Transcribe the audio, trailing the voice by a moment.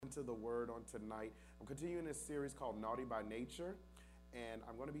into the Word on tonight. I'm continuing this series called Naughty by Nature, and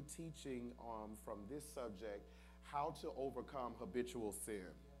I'm going to be teaching from this subject, how to overcome habitual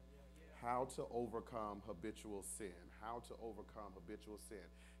sin. How to overcome habitual sin. How to overcome habitual sin.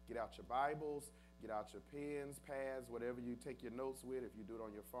 Get out your Bibles, get out your pens, pads, whatever you take your notes with, if you do it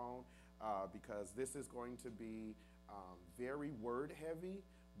on your phone, because this is going to be very word heavy,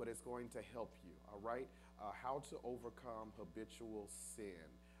 but it's going to help you, all right? How to overcome habitual sin.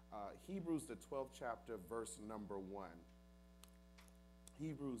 Hebrews, the 12th chapter, verse number 1.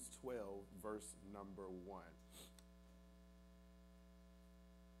 Hebrews 12, verse number 1.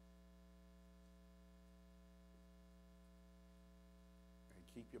 And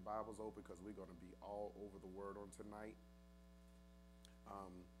keep your Bibles open because we're going to be all over the Word on tonight.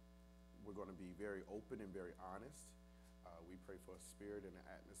 We're going to be very open and very honest. We pray for a spirit and an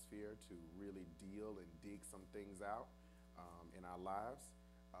atmosphere to really deal and dig some things out in our lives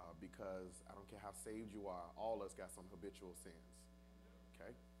because I don't care how saved you are, all of us got some habitual sins,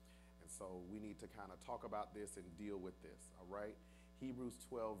 okay? And so we need to kind of talk about this and deal with this, all right? Hebrews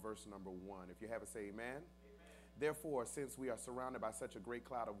 12, verse number 1. If you have it, say amen. Therefore, since we are surrounded by such a great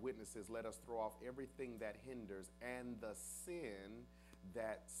cloud of witnesses, let us throw off everything that hinders and the sin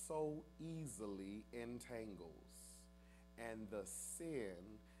that so easily entangles. And the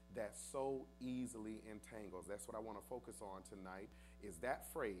sin that so easily entangles. That's what I want to focus on tonight, is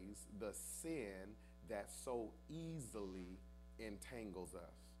that phrase, the sin that so easily entangles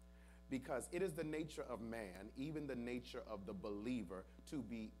us. Because it is the nature of man, even the nature of the believer, to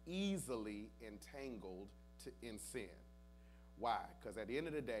be easily entangled in sin. Why? Because at the end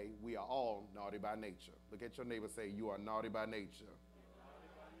of the day, we are all naughty by nature. Look at your neighbor, say, you are naughty by nature.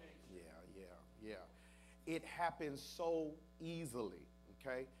 Yeah. It happens so easily,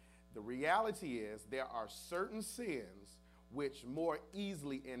 okay? The reality is there are certain sins which more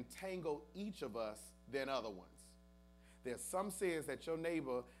easily entangle each of us than other ones. There's some sins that your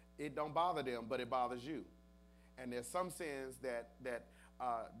neighbor, it don't bother them, but it bothers you. And there's some sins that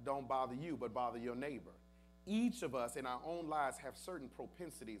don't bother you, but bother your neighbor. Each of us in our own lives have certain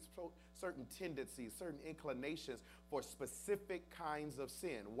propensities, certain tendencies, certain inclinations for specific kinds of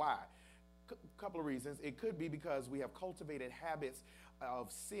sin. Why? Couple of reasons. It could be because we have cultivated habits of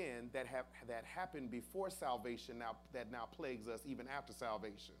sin that happened before salvation that now plagues us even after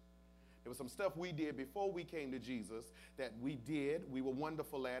salvation. There was some stuff we did before we came to Jesus that we were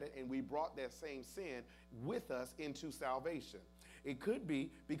wonderful at it, and we brought that same sin with us into salvation. It could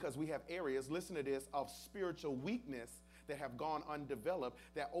be because we have areas, listen to this, of spiritual weakness that have gone undeveloped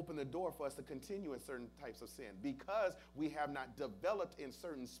that open the door for us to continue in certain types of sin. Because we have not developed in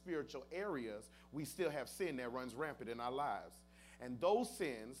certain spiritual areas, we still have sin that runs rampant in our lives. And those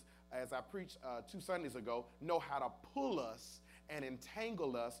sins, as I preached 2 Sundays ago, know how to pull us and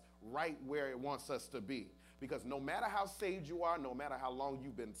entangle us right where it wants us to be. Because no matter how saved you are, no matter how long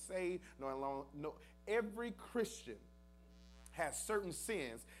you've been saved, every Christian has certain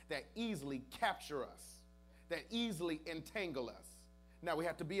sins that easily capture us, that easily entangle us. Now, we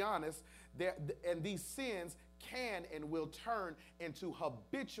have to be honest, and these sins can and will turn into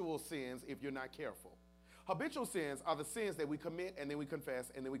habitual sins if you're not careful. Habitual sins are the sins that we commit and then we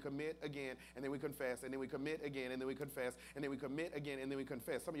confess, and then we commit again, and then we confess, and then we commit again, and then we confess, and then we commit again, and then we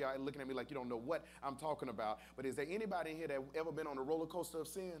confess. Some of y'all are looking at me like you don't know what I'm talking about, but is there anybody in here that ever been on a roller coaster of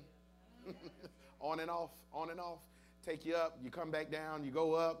sin? On and off, on and off. Take you up, you come back down, you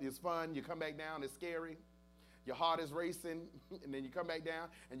go up, it's fun, you come back down, it's scary. Your heart is racing, and then you come back down,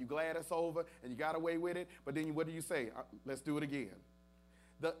 and you're glad it's over, and you got away with it, but then what do you say? Let's do it again.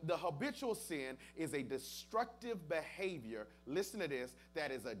 The habitual sin is a destructive behavior, listen to this,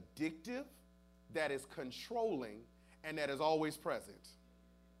 that is addictive, that is controlling, and that is always present.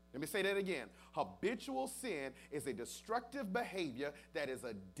 Let me say that again. Habitual sin is a destructive behavior that is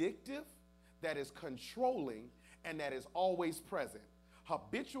addictive, that is controlling, and that is always present.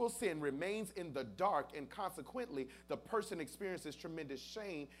 Habitual sin remains in the dark, and consequently, the person experiences tremendous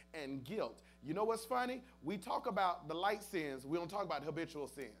shame and guilt. You know what's funny? We talk about the light sins. We don't talk about habitual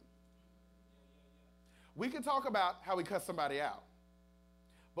sin. We can talk about how we cut somebody out,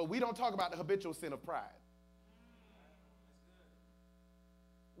 but we don't talk about the habitual sin of pride.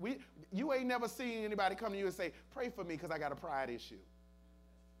 You ain't never seen anybody come to you and say, pray for me because I got a pride issue.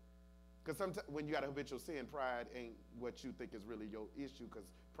 Because sometimes when you got a habitual sin, pride ain't what you think is really your issue, because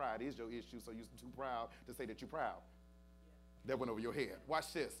pride is your issue, so you're too proud to say that you're proud. That went over your head.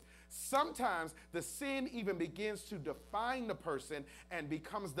 Watch this. Sometimes the sin even begins to define the person and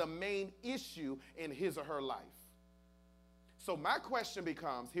becomes the main issue in his or her life. So my question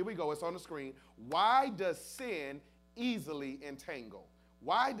becomes, here we go, it's on the screen, why does sin easily entangle?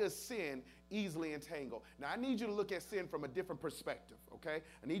 Why does sin easily entangle? Now, I need you to look at sin from a different perspective, okay?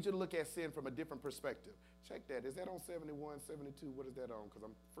 I need you to look at sin from a different perspective. Check that. Is that on 71, 72? What is that on? Because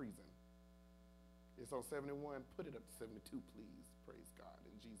I'm freezing. It's on 71. Put it up to 72, please. Praise God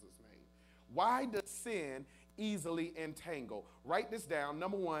in Jesus' name. Why does sin easily entangle? Write this down.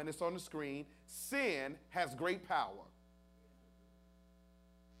 Number one, it's on the screen. Sin has great power.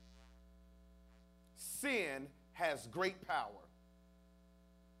 Sin has great power.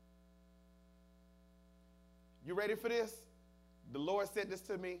 You ready for this? The Lord said this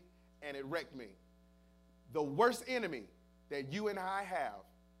to me, and it wrecked me. The worst enemy that you and I have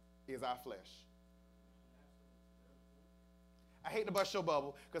is our flesh. I hate to bust your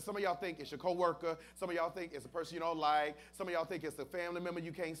bubble because some of y'all think it's your coworker. Some of y'all think it's a person you don't like. Some of y'all think it's a family member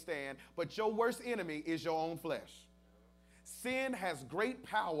you can't stand. But your worst enemy is your own flesh. Sin has great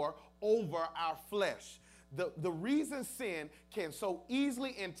power over our flesh. The reason sin can so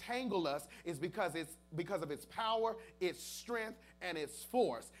easily entangle us is because of its power, its strength, and its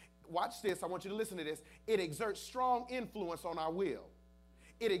force. Watch this. I want you to listen to this. It exerts strong influence on our will.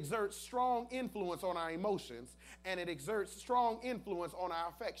 It exerts strong influence on our emotions, and it exerts strong influence on our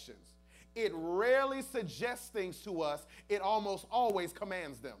affections. It rarely suggests things to us. It almost always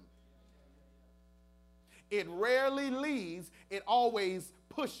commands them. It rarely leads. It always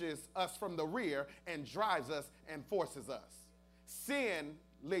pushes us from the rear and drives us and forces us. Sin,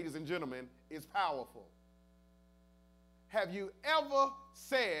 ladies and gentlemen, is powerful. Have you ever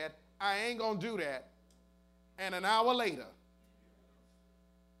said, I ain't going to do that, and an hour later?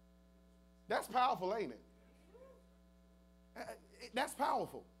 That's powerful, ain't it? That's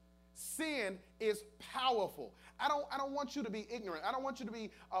powerful. Sin is powerful. I don't want you to be ignorant. I don't want you to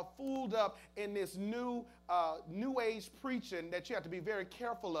be fooled up in this new age preaching that you have to be very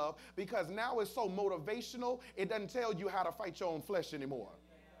careful of, because now it's so motivational, it doesn't tell you how to fight your own flesh anymore.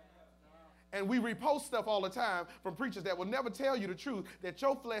 And we repost stuff all the time from preachers that will never tell you the truth, that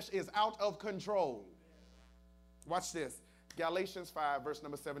your flesh is out of control. Watch this. Galatians 5, verse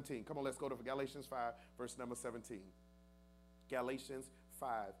number 17. Come on, let's go to Galatians 5, verse number 17. Galatians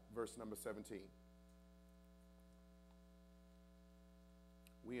 5, verse number 17.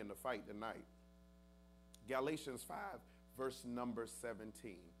 We in the fight tonight. Galatians 5, verse number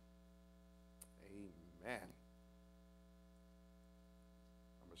 17. Amen.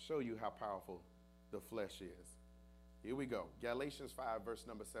 I'm going to show you how powerful the flesh is. Here we go. Galatians 5, verse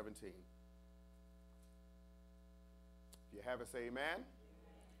number 17. If you have it, say amen. Amen.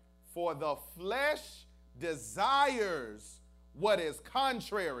 For the flesh desires what is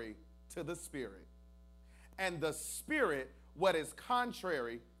contrary to the spirit, and the spirit what is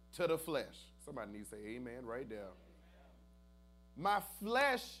contrary to the flesh. Somebody needs to say amen right there. My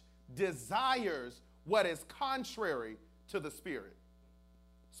flesh desires what is contrary to the spirit.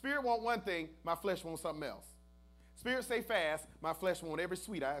 Spirit want one thing, my flesh wants something else. Spirit say fast, my flesh want every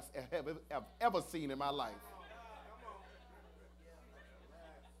sweet I have ever seen in my life.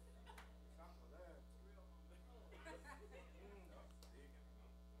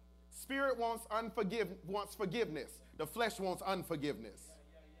 Spirit wants forgiveness. The flesh wants unforgiveness.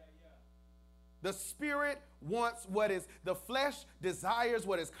 The spirit wants the flesh desires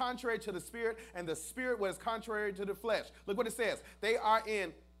what is contrary to the spirit, and the spirit what is contrary to the flesh. Look what it says. They are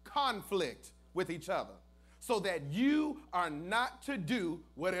in conflict with each other, so that you are not to do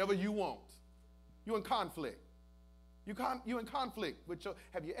whatever you want. You're in conflict. You're in conflict with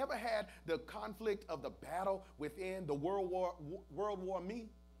have you ever had the conflict of the battle within the World War me?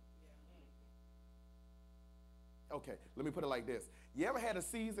 Okay, let me put it like this. You ever had a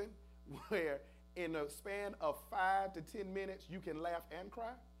season where in a span of 5 to 10 minutes you can laugh and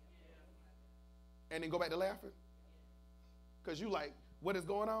cry? And then go back to laughing? Because you like, what is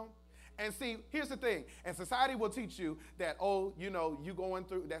going on? And see, here's the thing. And society will teach you that, you going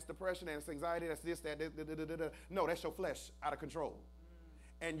through, that's depression, and it's anxiety, that's this, that. No, that's your flesh out of control.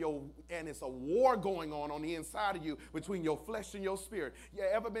 And it's a war going on the inside of you between your flesh and your spirit. You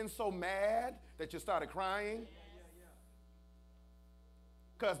ever been so mad that you started crying?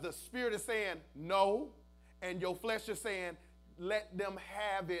 Because the spirit is saying no, and your flesh is saying, let them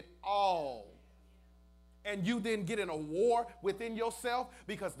have it all. And you then get in a war within yourself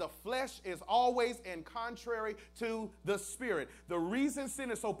because the flesh is always in contrary to the spirit. The reason sin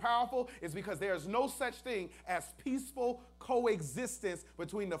is so powerful is because there is no such thing as peaceful coexistence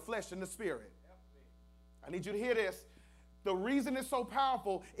between the flesh and the spirit. I need you to hear this. The reason it's so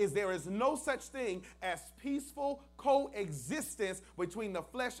powerful is there is no such thing as peaceful coexistence between the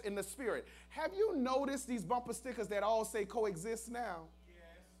flesh and the spirit. Have you noticed these bumper stickers that all say coexist now? Yes.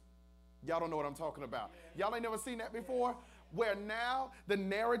 Y'all don't know what I'm talking about. Y'all ain't never seen that before? Where now the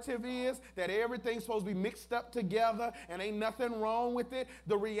narrative is that everything's supposed to be mixed up together and ain't nothing wrong with it.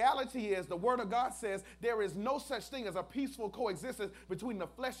 The reality is the Word of God says there is no such thing as a peaceful coexistence between the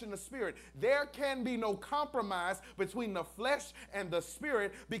flesh and the spirit. There can be no compromise between the flesh and the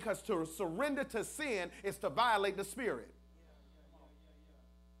spirit, because to surrender to sin is to violate the spirit.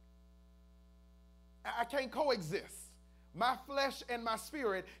 I can't coexist. My flesh and my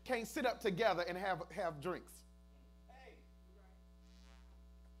spirit can't sit up together and have drinks.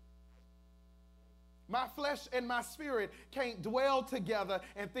 My flesh and my spirit can't dwell together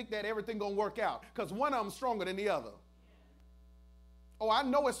and think that everything gonna work out, because one of them is stronger than the other. Oh, I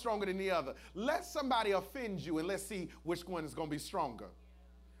know it's stronger than the other. Let somebody offend you and let's see which one is gonna be stronger.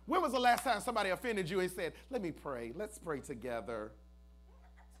 When was the last time somebody offended you and said, let me pray, let's pray together?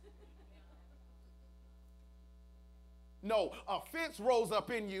 No, offense rose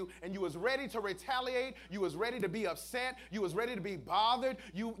up in you and you was ready to retaliate. You was ready to be upset. You was ready to be bothered.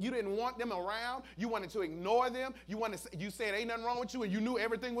 You didn't want them around. You wanted to ignore them. You said ain't nothing wrong with you and you knew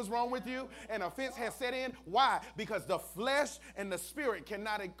everything was wrong with you. And offense has set in. Why? Because the flesh and the spirit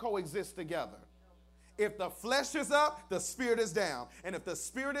cannot coexist together. If the flesh is up, the spirit is down. And if the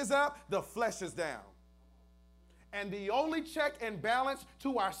spirit is up, the flesh is down. And the only check and balance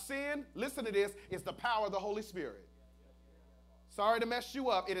to our sin, listen to this, is the power of the Holy Spirit. Sorry to mess you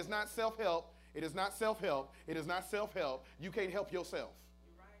up. It is not self-help. It is not self-help. It is not self-help. You can't help yourself.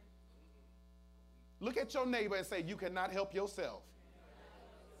 Look at your neighbor and say, you cannot help yourself.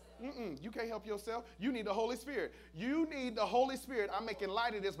 You can't help yourself. You need the Holy Spirit. You need the Holy Spirit. I'm making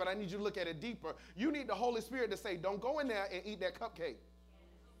light of this, but I need you to look at it deeper. You need the Holy Spirit to say, don't go in there and eat that cupcake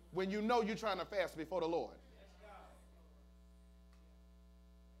when you know you're trying to fast before the Lord.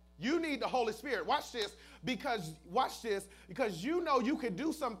 You need the Holy Spirit. Watch this, because you know you could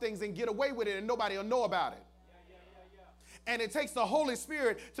do some things and get away with it and nobody will know about it. And it takes the Holy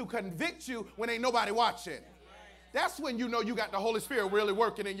Spirit to convict you when ain't nobody watching. That's when you know you got the Holy Spirit really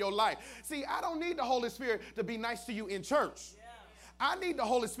working in your life. See, I don't need the Holy Spirit to be nice to you in church. I need the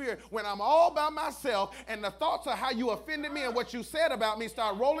Holy Spirit when I'm all by myself and the thoughts of how you offended me and what you said about me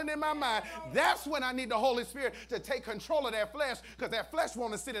start rolling in my mind. That's when I need the Holy Spirit to take control of that flesh, because that flesh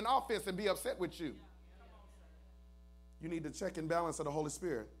wants to sit in offense and be upset with you. You need the check and balance of the Holy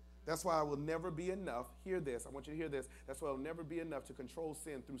Spirit. That's why it will never be enough. Hear this. I want you to hear this. That's why it will never be enough to control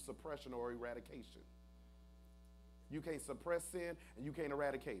sin through suppression or eradication. You can't suppress sin and you can't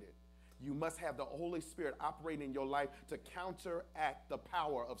eradicate it. You must have the Holy Spirit operating in your life to counteract the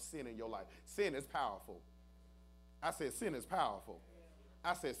power of sin in your life. Sin is powerful. I said sin is powerful.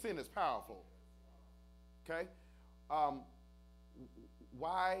 I said sin is powerful. Okay?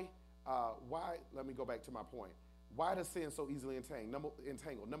 Why, let me go back to my point. Why does sin so easily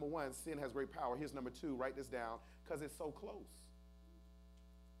entangle? Number one, sin has great power. Here's number two, write this down, because it's so close.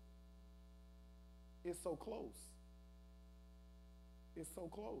 It's so close. It's so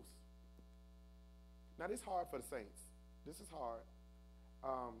close. Now, this is hard for the saints. This is hard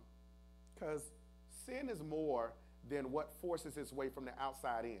because sin is more than what forces its way from the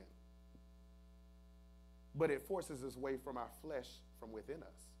outside in. But it forces its way from our flesh from within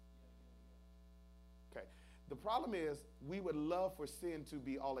us. Okay. The problem is we would love for sin to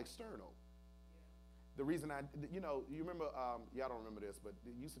be all external. The reason you remember, y'all don't remember this, but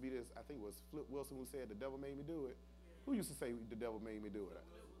it used to be this, I think it was Flip Wilson who said, the devil made me do it. Who used to say the devil made me do it?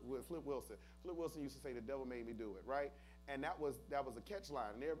 Flip Wilson. Flip Wilson used to say the devil made me do it, right? And that was a catch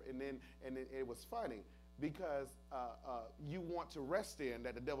line. And it was funny because you want to rest in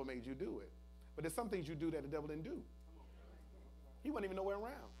that the devil made you do it. But there's some things you do that the devil didn't do. He wasn't even nowhere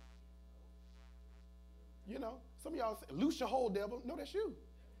around. You know, some of y'all say, loose your hold, devil. No, that's you.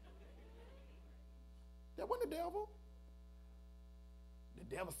 That wasn't the devil.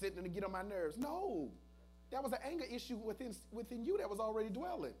 The devil sitting to get on my nerves. No. That was an anger issue within you that was already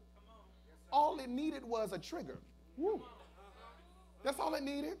dwelling. All it needed was a trigger. Woo. That's all it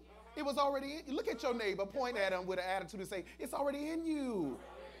needed. It was already in you. Look at your neighbor, point at him with an attitude and say, it's already in you.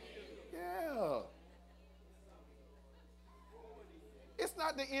 Yeah. It's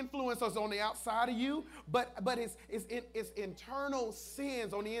not the influences on the outside of you, but it's internal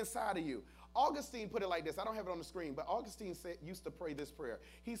sins on the inside of you. Augustine put it like this. I don't have it on the screen, but Augustine used to pray this prayer.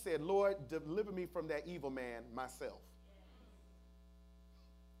 He said, Lord, deliver me from that evil man, myself.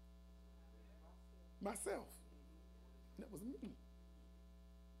 Myself. That was me.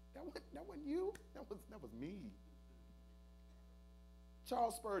 That wasn't you. That was me.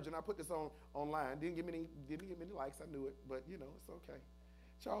 Charles Spurgeon, I put this online. Didn't give me any likes. I knew it, but it's okay.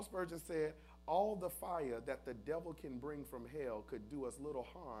 Charles Spurgeon said, all the fire that the devil can bring from hell could do us little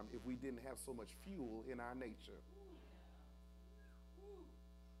harm if we didn't have so much fuel in our nature.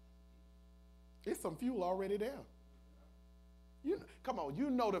 It's some fuel already there. Come on, you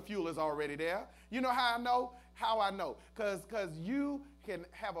know the fuel is already there. You know how I know? How I know? Because you can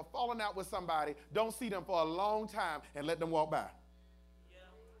have a falling out with somebody, don't see them for a long time, and let them walk by.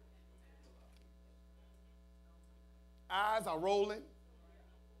 Eyes are rolling,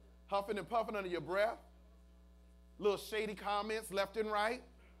 huffing and puffing under your breath, little shady comments left and right.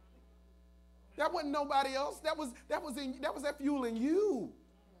 That wasn't nobody else. That was that fuel in you.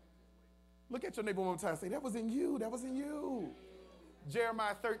 Look at your neighbor one more time and say, that was in you. That was in you.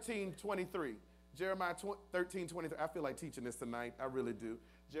 Jeremiah 13:23. Jeremiah 13:23. I feel like teaching this tonight. I really do.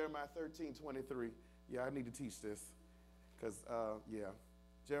 Jeremiah 13:23. Yeah, I need to teach this. Because,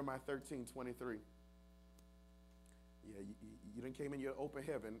 Jeremiah 13:23. Yeah, you done came in your open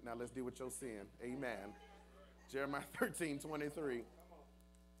heaven. Now let's deal with your sin. Amen. Jeremiah 13:23.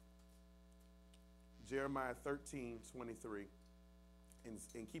 Jeremiah 13:23. And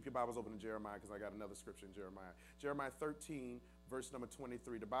keep your Bibles open in Jeremiah because I got another scripture in Jeremiah. Jeremiah 13, verse number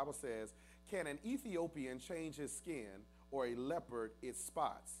 23. The Bible says, can an Ethiopian change his skin or a leopard its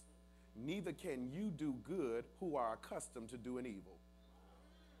spots? Neither can you do good who are accustomed to doing evil.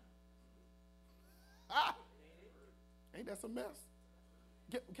 Ah! Ain't that some mess?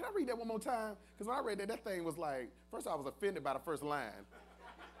 Can I read that one more time? Because when I read that thing was like, first I was offended by the first line.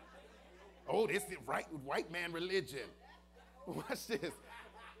 Oh, this is white man religion. Watch this.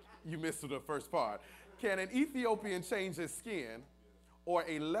 You missed the first part. Can an Ethiopian change his skin or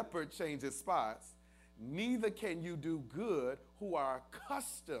a leopard change his spots? Neither can you do good who are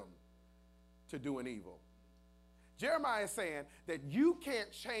accustomed to doing evil. Jeremiah is saying that you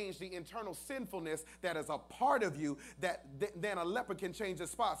can't change the internal sinfulness that is a part of you then a leopard can change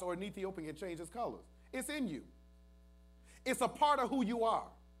his spots or an Ethiopian can change his colors. It's in you. It's a part of who you are.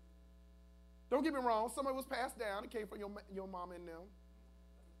 Don't get me wrong. Some of it was passed down. It came from your mama and them.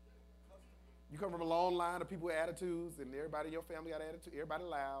 You come from a long line of people with attitudes, and everybody in your family got attitude. Everybody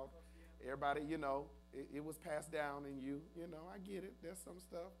loud. Everybody, it was passed down in you. I get it. There's some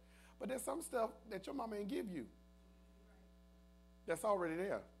stuff. But there's some stuff that your mama ain't give you. That's already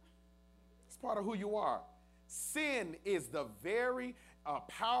there. It's part of who you are. Sin is very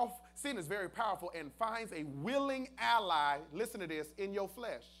powerful and finds a willing ally, listen to this, in your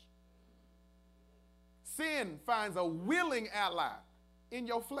flesh. Sin finds a willing ally in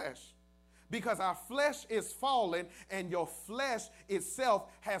your flesh because our flesh is fallen and your flesh itself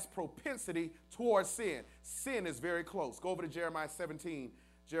has propensity towards sin. Sin is very close. Go over to Jeremiah 17,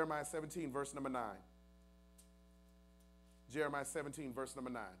 verse number 9. Jeremiah 17, verse number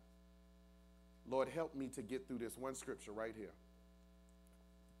 9. Lord, help me to get through this one scripture right here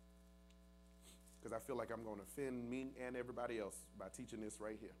because I feel like I'm going to offend me and everybody else by teaching this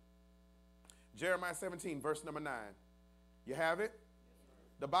right here. Jeremiah 17, verse number 9. You have it?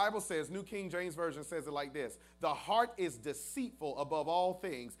 The Bible says, New King James Version says it like this. The heart is deceitful above all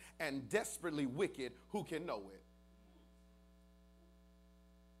things and desperately wicked. Who can know it?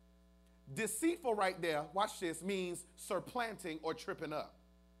 Deceitful right there, watch this, means supplanting or tripping up.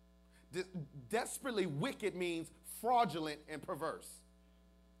 Desperately wicked means fraudulent and perverse.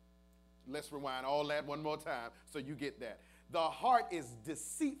 Let's rewind all that one more time so you get that. The heart is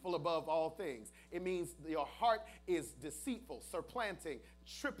deceitful above all things. It means your heart is deceitful, supplanting,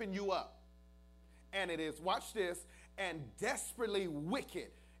 tripping you up. And it is, watch this, and desperately wicked.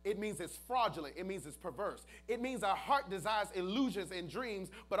 It means it's fraudulent. It means it's perverse. It means our heart desires illusions and dreams,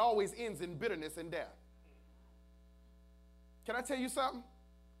 but always ends in bitterness and death. Can I tell you something?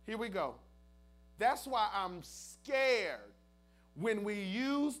 Here we go. That's why I'm scared when we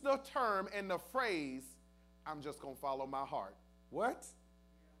use the term and the phrase, I'm just going to follow my heart. What?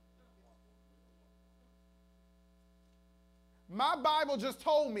 My Bible just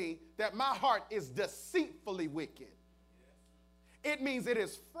told me that my heart is deceitfully wicked. It means it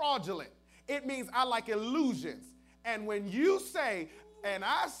is fraudulent. It means I like illusions. And when you say, and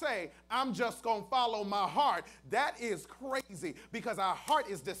I say, I'm just going to follow my heart, that is crazy because our heart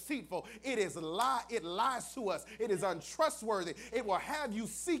is deceitful. It lies to us. It is untrustworthy. It will have you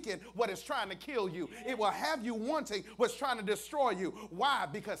seeking what is trying to kill you. It will have you wanting what's trying to destroy you. Why?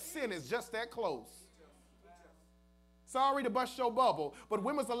 Because sin is just that close. Sorry to bust your bubble, but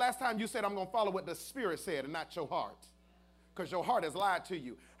when was the last time you said, I'm going to follow what the Spirit said and not your heart? Because your heart has lied to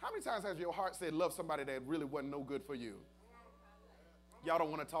you. How many times has your heart said love somebody that really wasn't no good for you? Y'all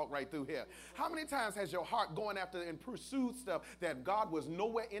don't want to talk right through here. How many times has your heart going after and pursued stuff that God was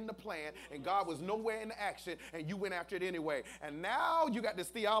nowhere in the plan and God was nowhere in the action and you went after it anyway? And now you got this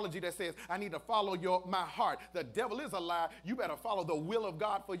theology that says, I need to follow my heart. The devil is a lie. You better follow the will of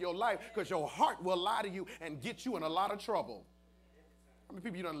God for your life because your heart will lie to you and get you in a lot of trouble. How many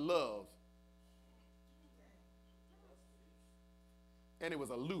people you done loved And it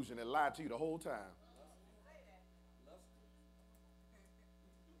was illusion. It lied to you the whole time.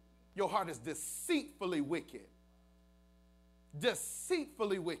 Your heart is deceitfully wicked.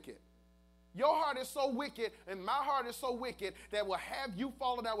 Deceitfully wicked. Your heart is so wicked, and my heart is so wicked, that will have you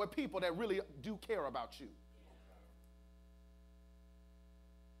falling out with people that really do care about you.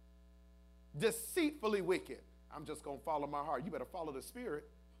 Deceitfully wicked. I'm just going to follow my heart. You better follow the Spirit,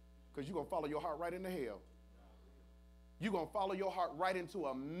 because you're going to follow your heart right into hell. You're going to follow your heart right into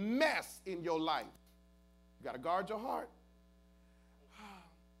a mess in your life. You got to guard your heart.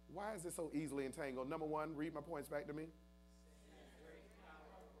 Why is it so easily entangled? Number one, read my points back to me.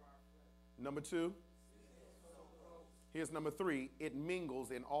 Number two, here's number three, it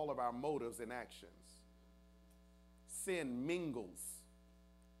mingles in all of our motives and actions. Sin mingles.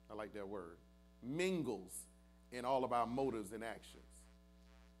 I like that word. Mingles in all of our motives and actions.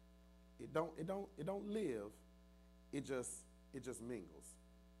 It don't live. It just mingles.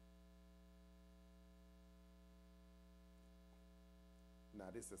 Now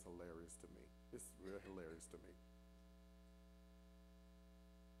this is hilarious to me. This is real hilarious to me.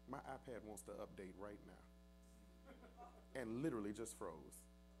 My iPad wants to update right now. And literally just froze.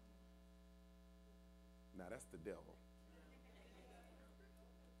 Now that's the devil.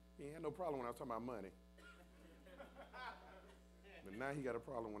 He had no problem when I was talking about money. But now he got a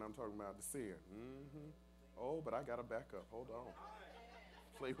problem when I'm talking about the sin. Oh, but I got to back up. Hold on.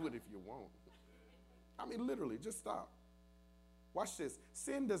 Play with it if you want. I mean, literally, just stop. Watch this.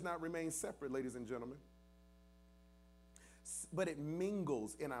 Sin does not remain separate, ladies and gentlemen. But it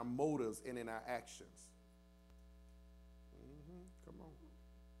mingles in our motives and in our actions. Come on.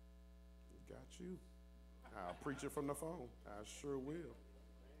 Got you. I'll preach it from the phone. I sure will.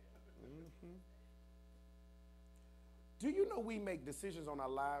 Do you know we make decisions on our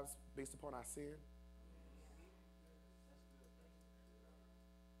lives based upon our sin?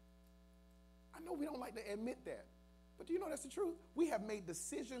 I know we don't like to admit that, but do you know that's the truth? We have made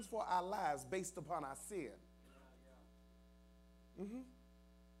decisions for our lives based upon our sin.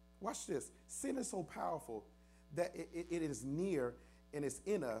 Watch this. Sin is so powerful that it is near and it's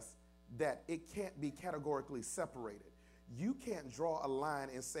in us that it can't be categorically separated. You can't draw a line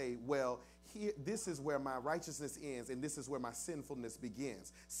and say, well, here, this is where my righteousness ends and this is where my sinfulness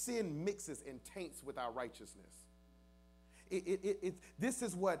begins. Sin mixes and taints with our righteousness. This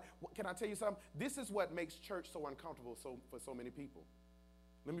is what, can I tell you something? This is what makes church so uncomfortable for so many people.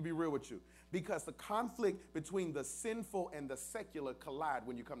 Let me be real with you. Because the conflict between the sinful and the secular collide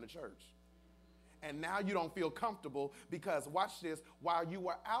when you come to church. And now you don't feel comfortable because, watch this, while you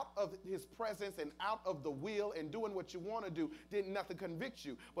were out of his presence and out of the will and doing what you want to do, didn't nothing convict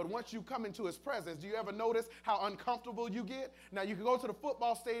you. But once you come into his presence, do you ever notice how uncomfortable you get? Now, you can go to the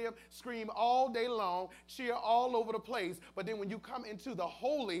football stadium, scream all day long, cheer all over the place, but then when you come into the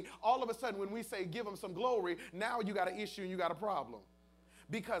holy, all of a sudden when we say give him some glory, now you got an issue and you got a problem.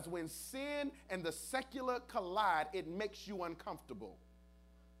 Because when sin and the secular collide, it makes you uncomfortable.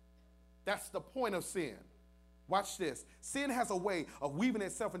 That's the point of sin. Watch this. Sin has a way of weaving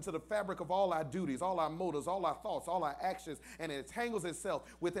itself into the fabric of all our duties, all our motives, all our thoughts, all our actions, and it entangles itself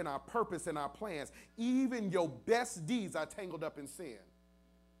within our purpose and our plans. Even your best deeds are tangled up in sin.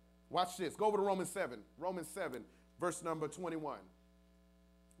 Watch this. Go over to Romans 7. Romans 7, verse number 21.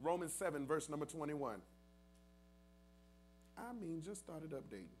 Romans 7, verse number 21. I mean, just started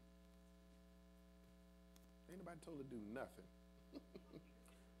updating. Ain't nobody told to do nothing.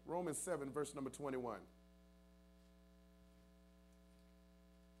 Romans 7, verse number 21.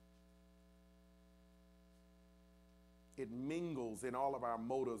 It mingles in all of our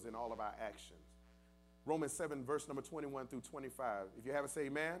motives and all of our actions. Romans 7, verse number 21 through 25. If you haven't, say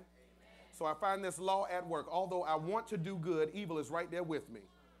amen. Amen. So I find this law at work. Although I want to do good, evil is right there with me.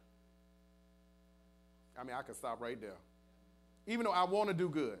 I mean, I can stop right there. Even though I want to do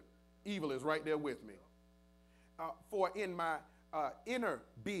good, evil is right there with me. For in my inner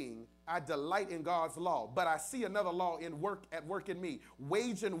being, I delight in God's law, but I see another law at work in me,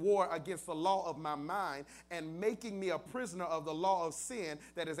 waging war against the law of my mind and making me a prisoner of the law of sin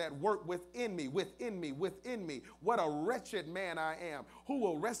that is at work within me. What a wretched man I am. Who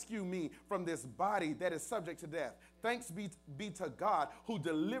will rescue me from this body that is subject to death? Thanks be to God who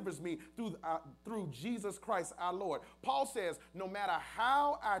delivers me through Jesus Christ our Lord. Paul says, no matter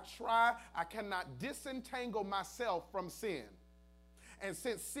how I try, I cannot disentangle myself from sin. And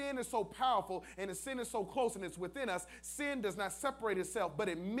since sin is so powerful and sin is so close and it's within us, sin does not separate itself, but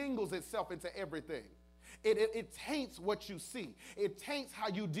it mingles itself into everything. It taints what you see. It taints how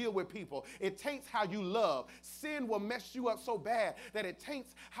you deal with people. It taints how you love. Sin will mess you up so bad that it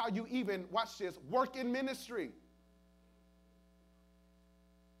taints how you even, watch this, work in ministry.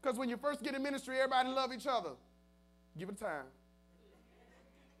 Because when you first get in ministry, everybody love each other. Give it time.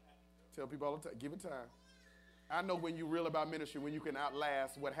 Tell people all the time, give it time. I know when you're real about ministry, when you can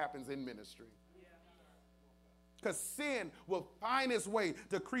outlast what happens in ministry. Because sin will find its way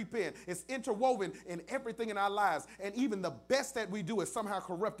to creep in. It's interwoven in everything in our lives. And even the best that we do is somehow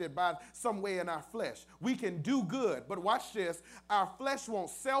corrupted by some way in our flesh. We can do good, but watch this. Our flesh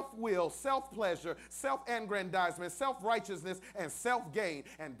wants self-will, self-pleasure, self-aggrandizement, self-righteousness, and self-gain.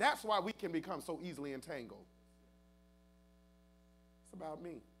 And that's why we can become so easily entangled. It's about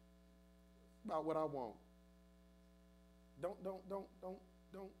me. It's about what I want. Don't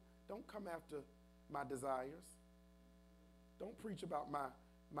come after my desires. Don't preach about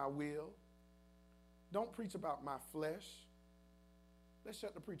my will. Don't preach about my flesh. Let's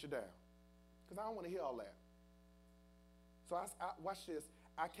shut the preacher down, because I don't want to hear all that. So I watch this.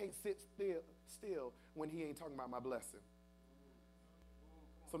 I can't sit still when he ain't talking about my blessing.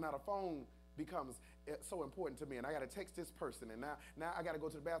 So now the phone becomes so important to me, and I got to text this person, and now I got to go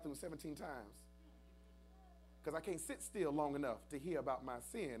to the bathroom 17 times. Because I can't sit still long enough to hear about my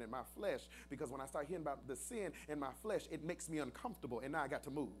sin and my flesh. Because when I start hearing about the sin and my flesh, it makes me uncomfortable. And now I got to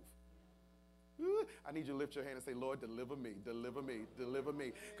move. I need you to lift your hand and say, Lord, deliver me, deliver me, deliver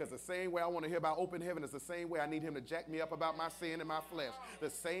me. Because the same way I want to hear about open heaven is the same way I need him to jack me up about my sin and my flesh. The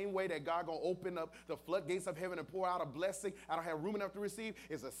same way that God going to open up the floodgates of heaven and pour out a blessing I don't have room enough to receive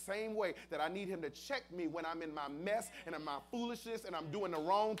is the same way that I need him to check me when I'm in my mess and in my foolishness and I'm doing the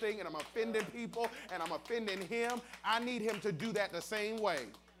wrong thing and I'm offending people and I'm offending him. I need him to do that the same way.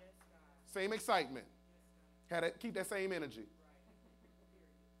 Same excitement. Keep that same energy.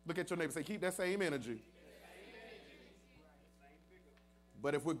 Look at your neighbor and say, keep that same energy.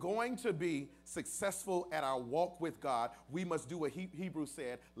 But if we're going to be successful at our walk with God, we must do what Hebrews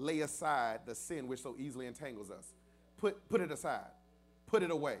said, lay aside the sin which so easily entangles us. Put it aside. Put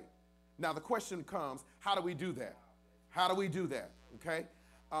it away. Now the question comes, how do we do that? How do we do that? Okay?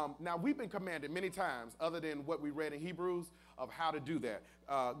 Now we've been commanded many times, other than what we read in Hebrews, of how to do that.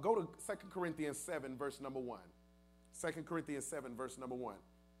 Go to 2 Corinthians 7, verse number 1. 2 Corinthians 7, verse number 1.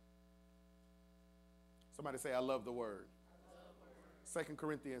 Somebody say, I love the word. 2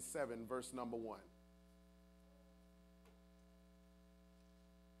 Corinthians 7, verse number 1.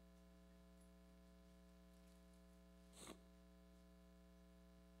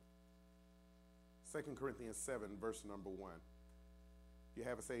 Second Corinthians 7, verse number 1. You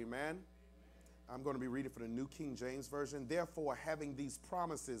have it, say amen. I'm going to be reading from the New King James Version. Therefore, having these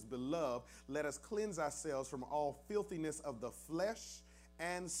promises, beloved, let us cleanse ourselves from all filthiness of the flesh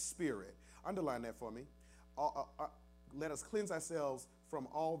and spirit. Underline that for me. Let us cleanse ourselves from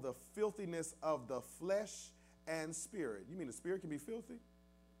all the filthiness of the flesh and spirit. You mean the spirit can be filthy?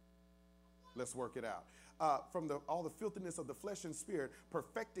 Let's work it out. From all the filthiness of the flesh and spirit,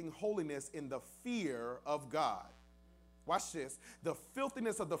 perfecting holiness in the fear of God. Watch this. The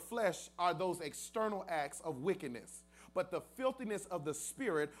filthiness of the flesh are those external acts of wickedness, but the filthiness of the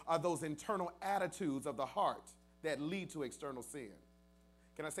spirit are those internal attitudes of the heart that lead to external sin.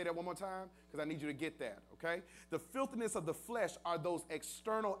 Can I say that one more time? Because I need you to get that, okay? The filthiness of the flesh are those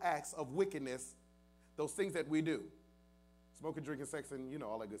external acts of wickedness, those things that we do. Smoking, drinking, sex, and,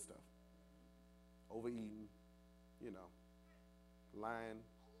 all that good stuff. Overeating, lying,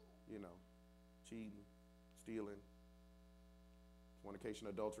 cheating, stealing, fornication,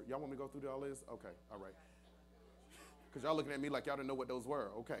 adultery. Y'all want me to go through all this? Okay, all right. Because y'all looking at me like y'all didn't know what those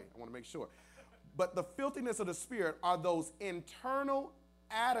were. Okay, I want to make sure. But the filthiness of the spirit are those internal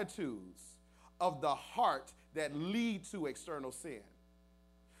attitudes of the heart that lead to external sin.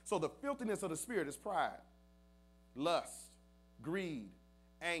 So the filthiness of the spirit is pride, lust, greed,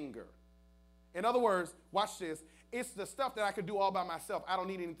 anger. In other words, watch this. It's the stuff that I could do all by myself. I don't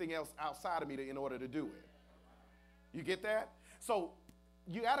need anything else outside of me in order to do it. You get that? So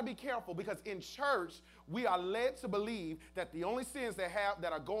you got to be careful, because in church, we are led to believe that the only sins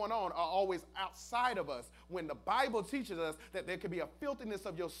that are going on are always outside of us, when the Bible teaches us that there could be a filthiness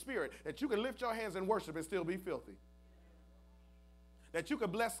of your spirit, that you can lift your hands and worship and still be filthy. That you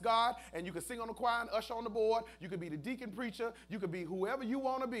could bless God and you could sing on the choir and usher on the board. You could be the deacon preacher. You could be whoever you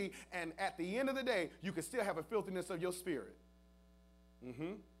want to be. And at the end of the day, you could still have a filthiness of your spirit.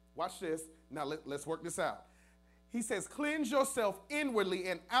 Watch this. Now let's work this out. He says, cleanse yourself inwardly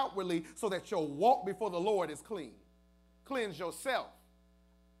and outwardly so that your walk before the Lord is clean. Cleanse yourself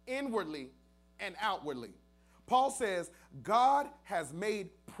inwardly and outwardly. Paul says, God has made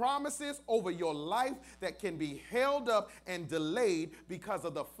promises over your life that can be held up and delayed because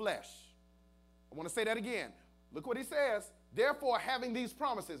of the flesh. I want to say that again. Look what he says. Therefore, having these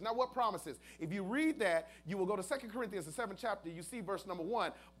promises. Now, what promises? If you read that, you will go to 2 Corinthians, the 7th chapter. You see verse number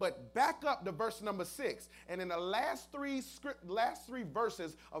 1. But back up to verse number 6. And in the last three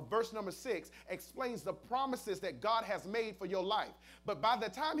verses of verse number 6 explains the promises that God has made for your life. But by the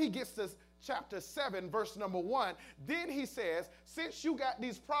time he gets to chapter 7, verse number 1, then he says, since you got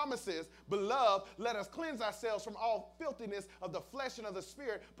these promises, beloved, let us cleanse ourselves from all filthiness of the flesh and of the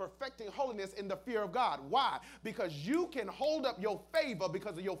spirit, perfecting holiness in the fear of God. Why? Because you can hold up your favor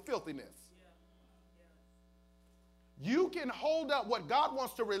because of your filthiness. You can hold up what God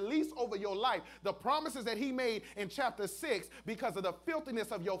wants to release over your life, the promises that he made in chapter 6, because of the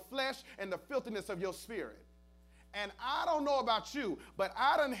filthiness of your flesh and the filthiness of your spirit. And I don't know about you, but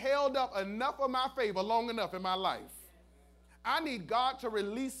I done held up enough of my favor long enough in my life. I need God to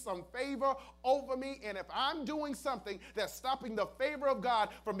release some favor over me. And if I'm doing something that's stopping the favor of God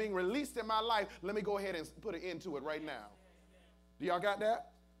from being released in my life, let me go ahead and put an end to it right now. Do y'all got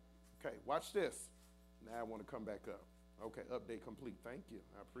that? Okay, watch this. Now I want to come back up. Okay, update complete. Thank you.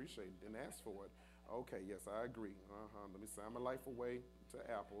 I appreciate it. Didn't ask for it. Okay, yes, I agree. Let me sign my life away to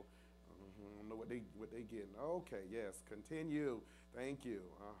Apple. I don't know what they getting. Okay, yes, continue. Thank you.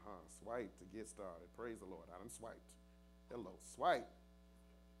 Swipe to get started. Praise the Lord. I done swiped. Hello, swipe.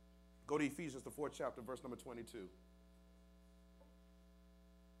 Go to Ephesians, the 4th chapter, verse number 22.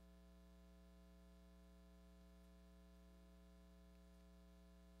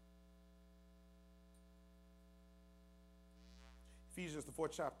 Ephesians, the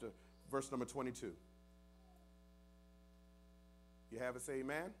 4th chapter, verse number 22. You have it, say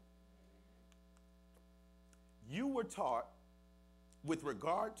amen. You were taught, with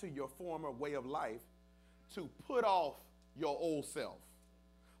regard to your former way of life, to put off your old self.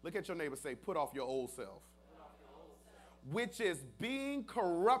 Look at your neighbor, say, put off your old self. Which is being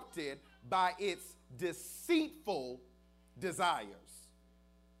corrupted by its deceitful desires.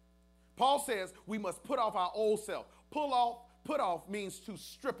 Paul says we must put off our old self. Put off means to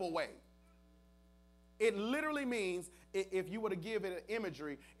strip away. It literally means, if you were to give it an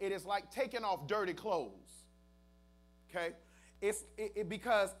imagery, it is like taking off dirty clothes. Okay?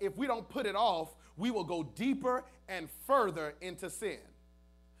 Because if we don't put it off, we will go deeper and further into sin.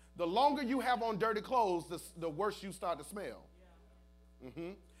 The longer you have on dirty clothes, the worse you start to smell.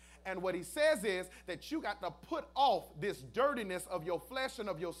 And what he says is that you got to put off this dirtiness of your flesh and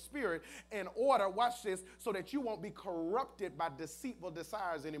of your spirit in order, watch this, so that you won't be corrupted by deceitful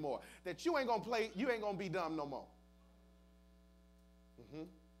desires anymore. That you ain't going to be dumb no more.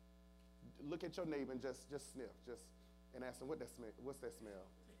 Look at your neighbor and just sniff. And ask them, what's that smell?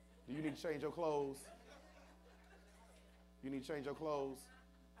 Do you need to change your clothes? You need to change your clothes?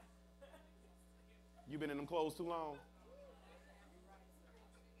 You been in them clothes too long?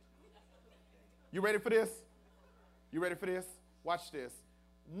 You ready for this? You ready for this? Watch this.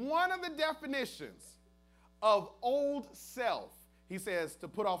 One of the definitions of old self, he says to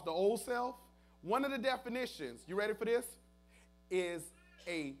put off the old self. One of the definitions, you ready for this? Is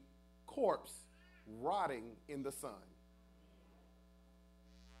a corpse rotting in the sun.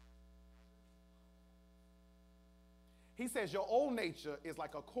 He says your old nature is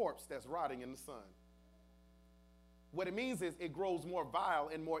like a corpse that's rotting in the sun. What it means is it grows more vile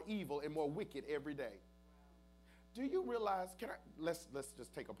and more evil and more wicked every day. Do you realize, let's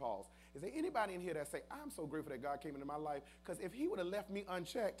just take a pause. Is there anybody in here that say, I'm so grateful that God came into my life, because if he would have left me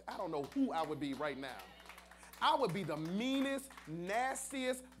unchecked, I don't know who I would be right now. I would be the meanest,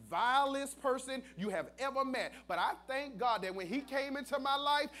 nastiest, vilest person you have ever met. But I thank God that when he came into my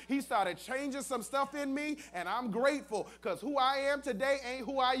life, he started changing some stuff in me, and I'm grateful, because who I am today ain't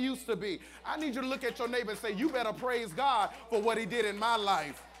who I used to be. I need you to look at your neighbor and say, you better praise God for what he did in my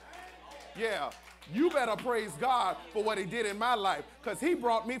life. Yeah, you better praise God for what he did in my life, because he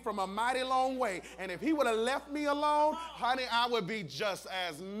brought me from a mighty long way. And if he would have left me alone, honey, I would be just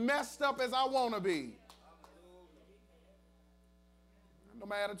as messed up as I want to be.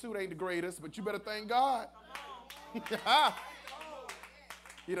 My attitude ain't the greatest, but you better thank God.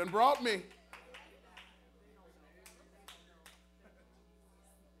 He done brought me.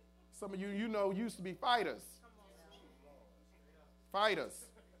 Some of you used to be fighters. Fighters.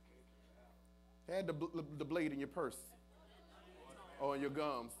 Had the blade in your purse or in your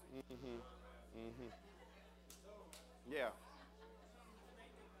gums. Yeah.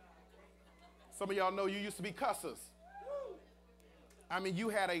 Some of y'all know you used to be cussers. I mean, you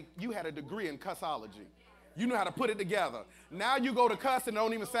had a degree in cussology. You knew how to put it together. Now you go to cuss and it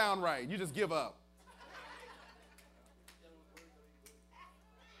don't even sound right. You just give up.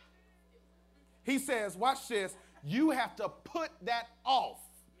 He says, watch this, you have to put that off,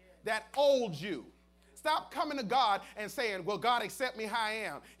 that old you. Stop coming to God and saying, well, God, accept me how I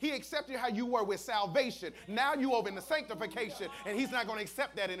am. He accepted how you were with salvation. Now you over in the sanctification, and he's not going to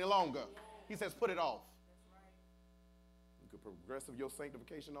accept that any longer. He says, put it off. You could progress of your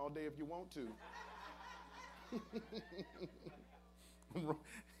sanctification all day if you want to.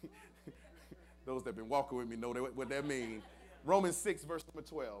 Those that have been walking with me know what that means. Romans 6, verse number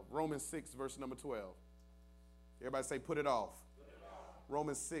 12. Romans 6, verse number 12. Everybody say, put it off. Put it off.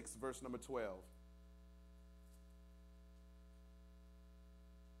 Romans 6, verse number 12.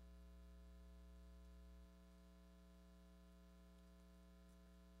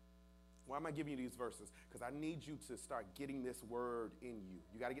 Why am I giving you these verses? Because I need you to start getting this word in you.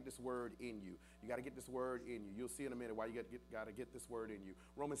 You got to get this word in you. You got to get this word in you. You'll see in a minute why you got to get this word in you.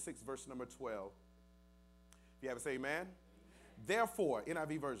 Romans 6, verse number 12. If you have it, say amen. Therefore,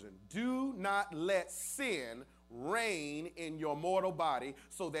 NIV version, do not let sin reign in your mortal body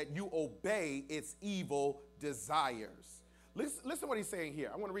so that you obey its evil desires. Listen to what he's saying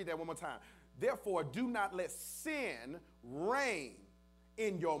here. I want to read that one more time. Therefore, do not let sin reign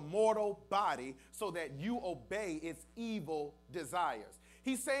in your mortal body so that you obey its evil desires.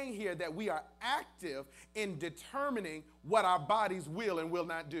 He's saying here that we are active in determining what our bodies will and will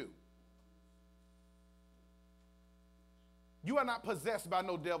not do. You are not possessed by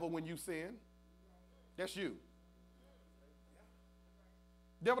no devil when you sin. That's you.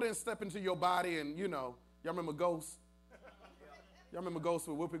 Devil didn't step into your body and, y'all remember Ghost? Y'all remember Ghost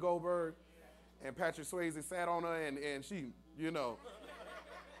with Whoopi Goldberg? And Patrick Swayze sat on her and she,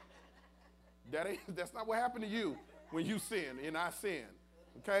 That's not what happened to you when you sin and I sin,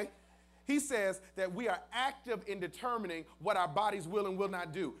 okay? He says that we are active in determining what our bodies will and will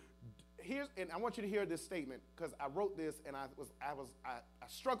not do. And I want you to hear this statement because I wrote this and I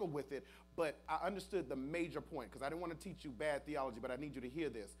struggled with it, but I understood the major point because I didn't want to teach you bad theology, but I need you to hear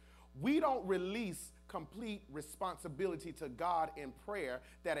this. We don't release complete responsibility to God in prayer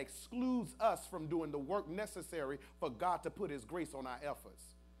that excludes us from doing the work necessary for God to put his grace on our efforts.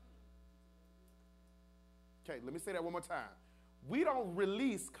 Okay, let me say that one more time. We don't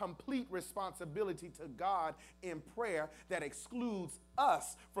release complete responsibility to God in prayer that excludes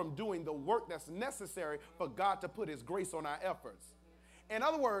us from doing the work that's necessary for God to put his grace on our efforts. In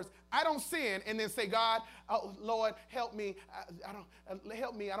other words, I don't sin and then say, God, oh, Lord, help me.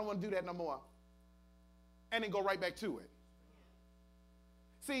 Help me. I don't want to do that no more. And then go right back to it.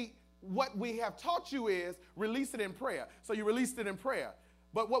 See, what we have taught you is release it in prayer. So you released it in prayer.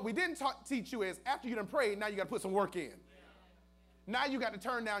 But what we didn't teach you is after you done prayed, now you got to put some work in. Now you got to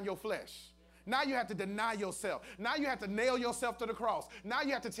turn down your flesh. Now you have to deny yourself. Now you have to nail yourself to the cross. Now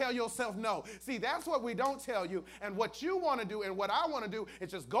you have to tell yourself no. See, that's what we don't tell you. And what you want to do and what I want to do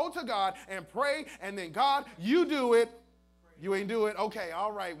is just go to God and pray. And then, God, you do it. You ain't do it. Okay,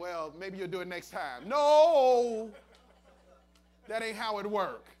 all right, well, maybe you'll do it next time. No, that ain't how it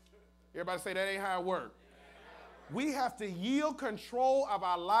work. Everybody say that ain't how it work. We have to yield control of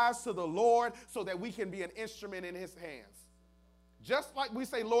our lives to the Lord so that we can be an instrument in his hands. Just like we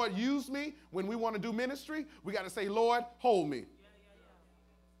say, Lord, use me when we want to do ministry, we got to say, Lord, hold me.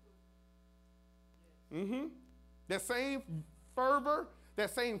 That same fervor,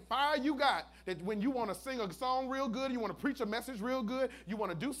 that same fire you got, that when you want to sing a song real good, you want to preach a message real good, you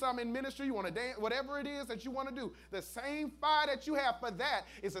want to do something in ministry, you want to dance, whatever it is that you want to do, the same fire that you have for that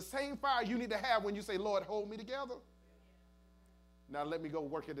is the same fire you need to have when you say, Lord, hold me together. Now let me go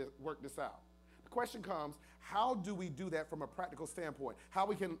work this out. The question comes, how do we do that from a practical standpoint? How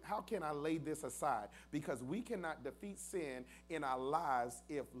can I lay this aside? Because we cannot defeat sin in our lives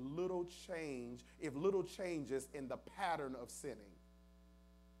if little changes in the pattern of sinning.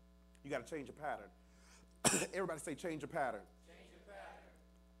 You got to change your pattern. Everybody say change your pattern. Change your pattern.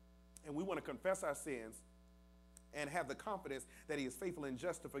 And we want to confess our sins and have the confidence that he is faithful and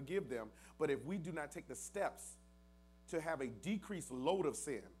just to forgive them. But if we do not take the steps to have a decreased load of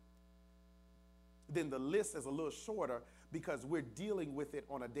sin, then the list is a little shorter because we're dealing with it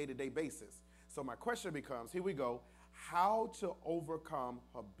on a day-to-day basis. So my question becomes, here we go, how to overcome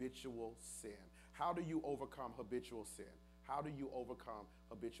habitual sin? How do you overcome habitual sin? How do you overcome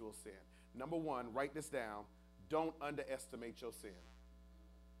habitual sin? Number one, write this down. Don't underestimate your sin.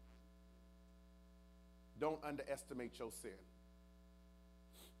 Don't underestimate your sin.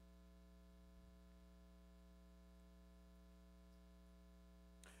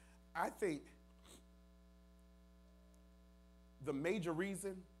 I think the major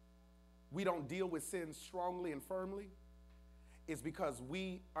reason we don't deal with sin strongly and firmly is because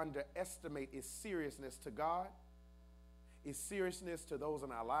we underestimate its seriousness to God, its seriousness to those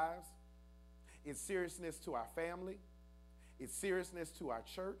in our lives, its seriousness to our family, its seriousness to our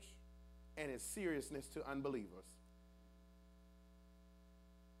church, and its seriousness to unbelievers.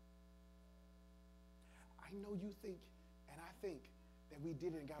 I know you think, and I think, that we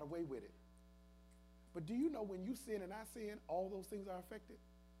did it and got away with it. But do you know when you sin and I sin, all those things are affected?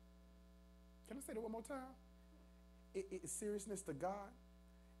 Can I say that one more time? It's seriousness to God.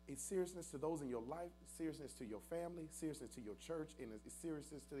 It's seriousness to those in your life, seriousness to your family, seriousness to your church, and it's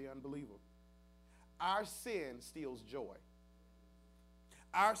seriousness to the unbeliever. Our sin steals joy.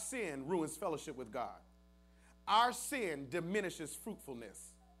 Our sin ruins fellowship with God. Our sin diminishes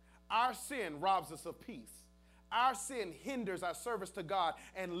fruitfulness. Our sin robs us of peace. Our sin hinders our service to God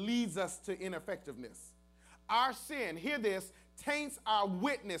and leads us to ineffectiveness. Our sin, hear this, taints our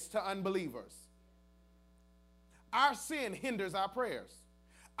witness to unbelievers. Our sin hinders our prayers.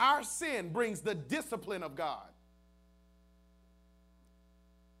 Our sin brings the discipline of God.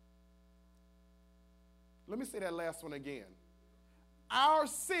 Let me say that last one again. Our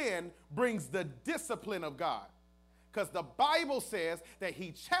sin brings the discipline of God, because the Bible says that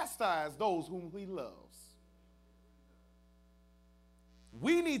he chastises those whom he loves.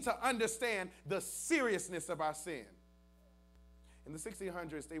 We need to understand the seriousness of our sin. In the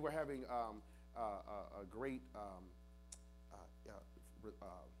 1600s, they were having a great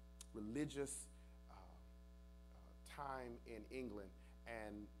religious time in England,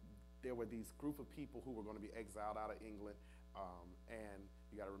 and there were these group of people who were going to be exiled out of England, and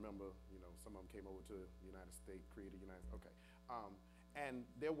you got to remember, some of them came over to the United States, created the United States. Okay. And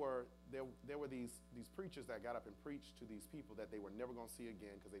there were these preachers that got up and preached to these people that they were never going to see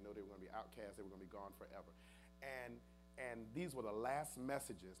again, because they know they were going to be outcast, they were going to be gone forever. And these were the last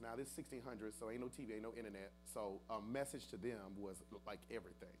messages. Now, this is 1600s, so ain't no TV, ain't no internet, so a message to them was like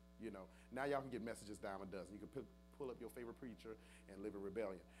everything, Now y'all can get messages dime a dozen. You can pull up your favorite preacher and live in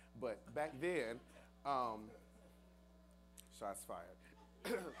rebellion. But back then, shots fired.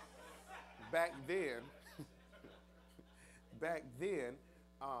 Back then,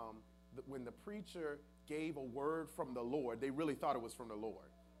 when the preacher gave a word from the Lord, they really thought it was from the Lord,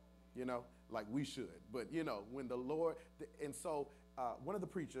 like we should. But, when the Lord, and so one of the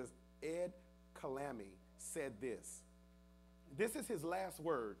preachers, Ed Kalami, said this. This is his last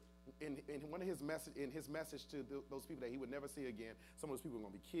word in his message to those people that he would never see again. Some of those people were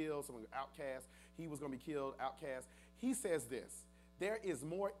going to be killed, some were outcast. He was going to be killed, outcast. He says this: there is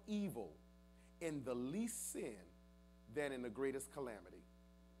more evil in the least sin than in the greatest calamity.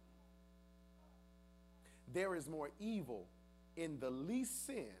 There is more evil in the least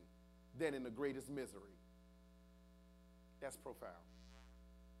sin than in the greatest misery. That's profound.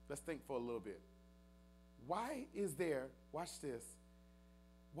 Let's think for a little bit. Why is there, watch this,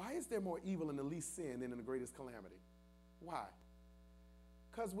 why is there more evil in the least sin than in the greatest calamity? Why?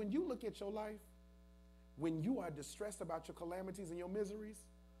 Because when you look at your life, when you are distressed about your calamities and your miseries,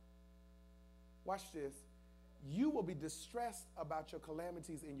 watch this, you will be distressed about your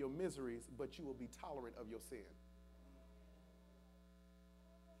calamities and your miseries, but you will be tolerant of your sin.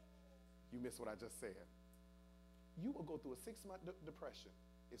 You missed what I just said. You will go through a 6-month depression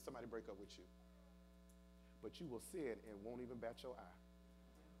if somebody break up with you, but you will sin and won't even bat your eye.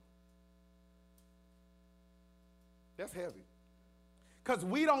 That's heavy. Because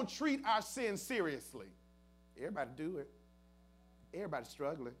we don't treat our sin seriously. Everybody do it. Everybody's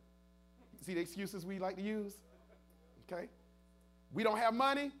struggling. See the excuses we like to use? Okay? We don't have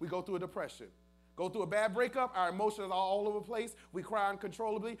money, we go through a depression. Go through a bad breakup, our emotions are all over the place. We cry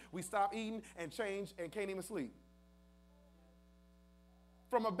uncontrollably. We stop eating and change and can't even sleep.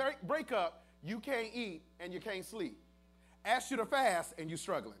 From a breakup, you can't eat and you can't sleep. Ask you to fast and you're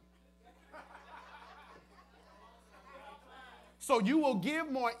struggling. So you will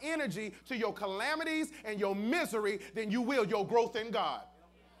give more energy to your calamities and your misery than you will your growth in God.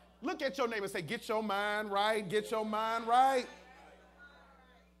 Look at your neighbor and say, get your mind right, get your mind right.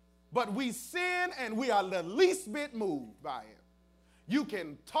 But we sin and we are the least bit moved by it. You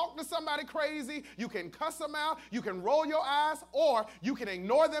can talk to somebody crazy, you can cuss them out, you can roll your eyes, or you can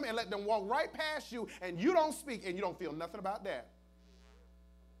ignore them and let them walk right past you and you don't speak and you don't feel nothing about that.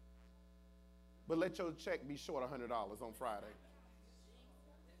 But let your check be short $100 on Friday.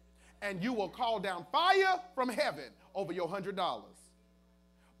 And you will call down fire from heaven over your $100.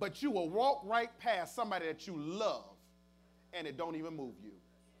 But you will walk right past somebody that you love and it don't even move you.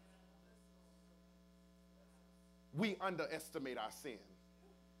 We underestimate our sin.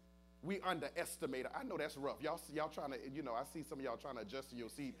 We underestimate it. I know that's rough. Y'all trying to, I see some of y'all trying to adjust your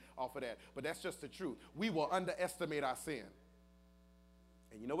seat off of that, but that's just the truth. We will underestimate our sin.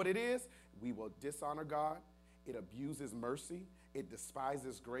 And you know what it is? We will dishonor God. It abuses mercy. It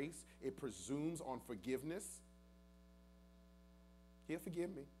despises grace. It presumes on forgiveness. He'll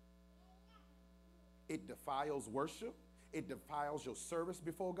forgive me. It defiles worship. It defiles your service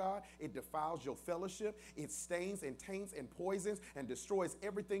before God. It defiles your fellowship. It stains and taints and poisons and destroys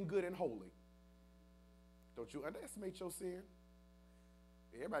everything good and holy. Don't you underestimate your sin.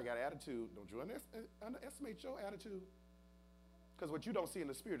 Everybody got an attitude. Don't you underestimate your attitude. Because what you don't see in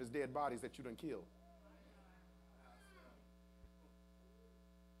the spirit is dead bodies that you done killed.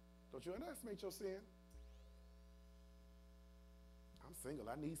 Don't you underestimate your sin. I'm single.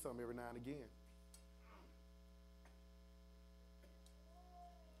 I need something every now and again.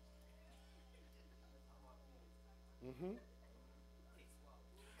 Mm-hmm.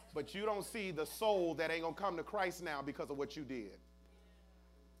 But you don't see the soul that ain't going to come to Christ now because of what you did.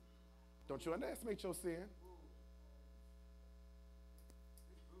 Don't you underestimate your sin.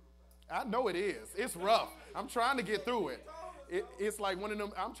 I know it is. It's rough. I'm trying to get through it. It's like one of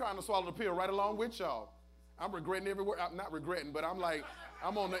them, I'm trying to swallow the pill right along with y'all. I'm regretting every word. I'm not regretting, but I'm like,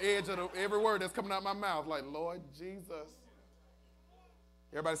 I'm on the edge of every word that's coming out of my mouth. Like, Lord Jesus.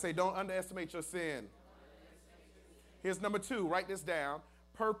 Everybody say, don't underestimate your sin. Here's number 2. Write this down.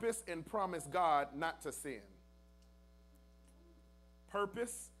 Purpose and promise God not to sin.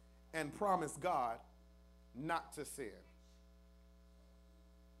 Purpose and promise God not to sin.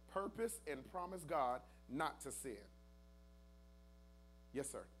 Purpose and promise God not to sin. Yes,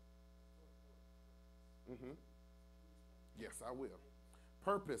 sir. Mm-hmm. Yes, I will.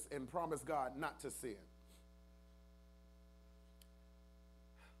 Purpose and promise God not to sin.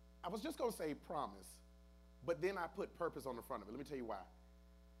 I was just going to say promise, but then I put purpose on the front of it. Let me tell you why.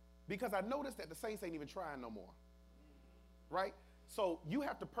 Because I noticed that the saints ain't even trying no more. Right? So you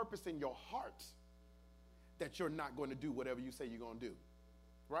have to purpose in your heart that you're not going to do whatever you say you're going to do.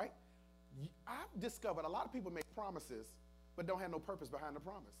 Right? I've discovered a lot of people make promises but don't have no purpose behind the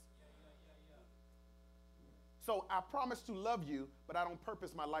promise. So I promise to love you, but I don't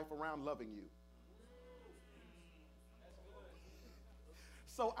purpose my life around loving you.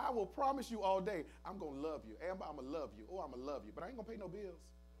 So I will promise you all day, I'm going to love you. Amber, I'm going to love you. Oh, I'm going to love you. But I ain't going to pay no bills.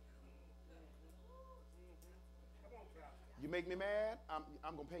 You make me mad,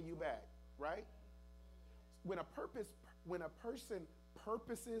 I'm going to pay you back. Right? When a person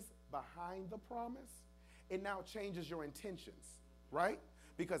purposes behind the promise, it now changes your intentions, right?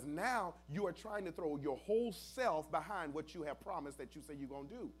 Because now you are trying to throw your whole self behind what you have promised that you say you're going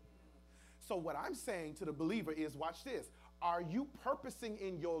to do. So what I'm saying to the believer is, watch this. Are you purposing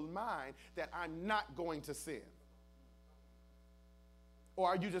in your mind that I'm not going to sin? Or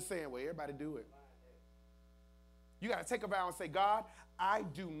are you just saying, well, everybody do it? You got to take a vow and say, God, I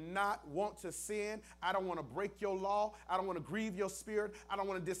do not want to sin. I don't want to break your law. I don't want to grieve your spirit. I don't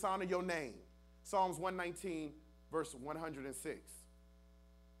want to dishonor your name. Psalms 119, verse 106.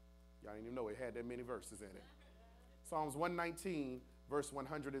 Y'all didn't even know it had that many verses in it. Psalms 119, verse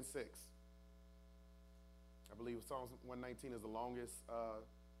 106. I believe Psalms 119 is the longest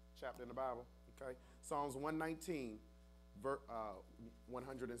chapter in the Bible. Okay, Psalms 119,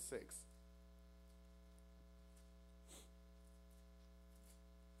 106.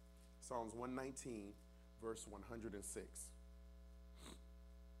 Psalms 119, verse 106.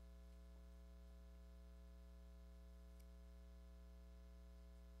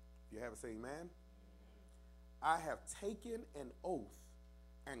 If you have it, say amen. I have taken an oath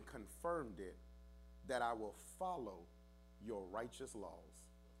and confirmed it that I will follow your righteous laws.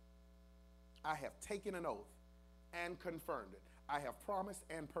 I have taken an oath and confirmed it. I have promised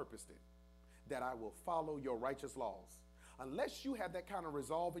and purposed it that I will follow your righteous laws. Unless you have that kind of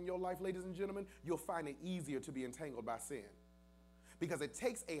resolve in your life, ladies and gentlemen, you'll find it easier to be entangled by sin. Because it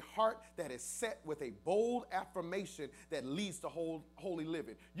takes a heart that is set with a bold affirmation that leads to holy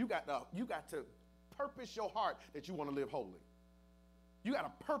living. You got to purpose your heart that you want to live holy. You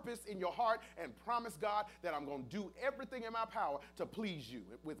got to purpose in your heart and promise God that I'm going to do everything in my power to please you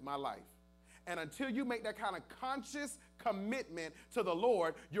with my life. And until you make that kind of conscious commitment to the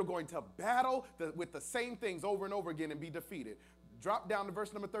Lord, you're going to battle with the same things over and over again and be defeated. Drop down to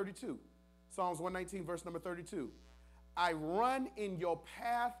verse number 32. Psalms 119, verse number 32. I run in your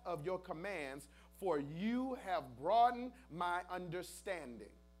path of your commands, for you have broadened my understanding.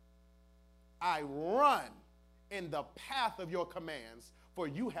 I run in the path of your commands, for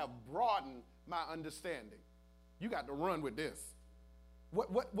you have broadened my understanding. You got to run with this.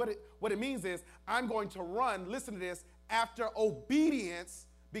 What it means is I'm going to run, listen to this, after obedience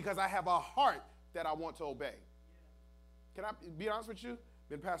because I have a heart that I want to obey. Can I be honest with you?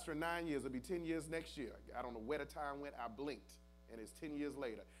 Been pastoring 9 years. It'll be 10 years next year. I don't know where the time went. I blinked, and it's 10 years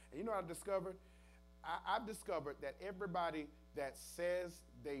later. And you know what I've discovered? I've discovered that everybody that says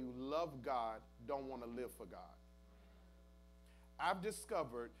they love God don't want to live for God. I've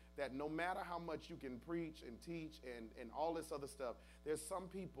discovered that no matter how much you can preach and teach and all this other stuff, there's some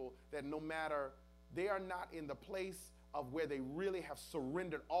people that no matter, they are not in the place of where they really have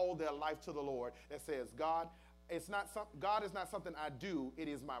surrendered all their life to the Lord, that says, God, God is not something I do, it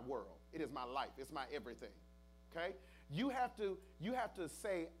is my world. It is my life. It's my everything. Okay? You have to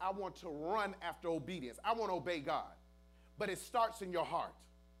say, I want to run after obedience. I want to obey God. But it starts in your heart.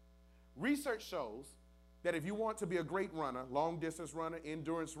 Research shows that if you want to be a great runner, long distance runner,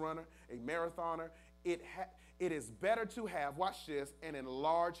 endurance runner, a marathoner, it is better to have, watch this, an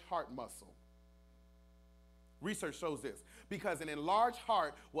enlarged heart muscle. Research shows this because an enlarged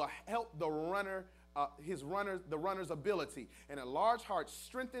heart will help the runner's ability. An enlarged heart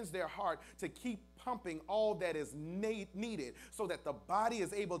strengthens their heart to keep pumping all that is needed so that the body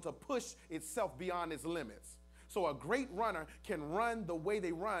is able to push itself beyond its limits. So a great runner can run the way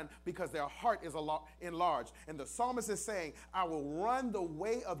they run because their heart is enlarged. And the psalmist is saying, I will run the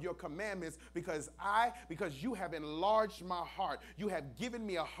way of your commandments because you have enlarged my heart. You have given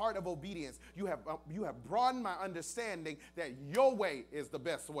me a heart of obedience. You have broadened my understanding that your way is the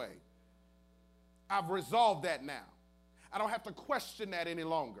best way. I've resolved that now. I don't have to question that any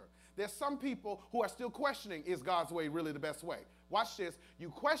longer. There's some people who are still questioning, is God's way really the best way? Watch this. You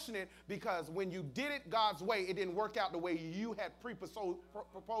question it because when you did it God's way, it didn't work out the way you had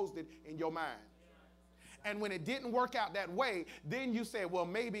proposed it in your mind. And when it didn't work out that way, then you say, well,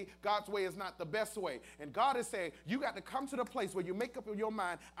 maybe God's way is not the best way. And God is saying, you got to come to the place where you make up in your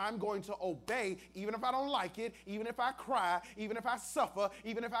mind, I'm going to obey, even if I don't like it, even if I cry, even if I suffer,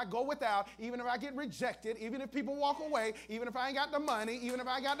 even if I go without, even if I get rejected, even if people walk away, even if I ain't got the money, even if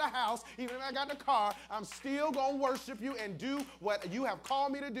I got the house, even if I got the car, I'm still going to worship you and do what you have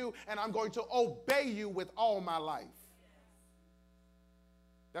called me to do, and I'm going to obey you with all my life.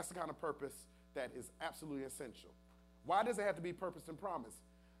 That's the kind of purpose that is absolutely essential. Why does it have to be purpose and promise?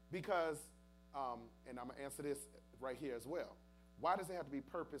 Because, and I'm going to answer this right here as well. Why does it have to be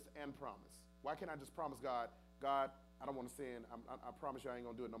purpose and promise? Why can't I just promise God, I don't want to sin. I promise you I ain't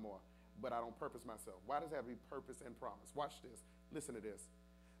going to do it no more. But I don't purpose myself. Why does it have to be purpose and promise? Watch this. Listen to this.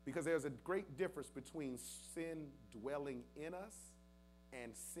 Because there's a great difference between sin dwelling in us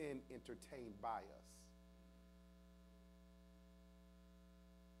and sin entertained by us.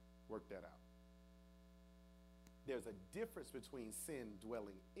 Work that out. There's a difference between sin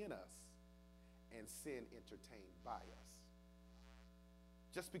dwelling in us and sin entertained by us.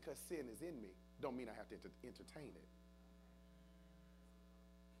 Just because sin is in me don't mean I have to entertain it.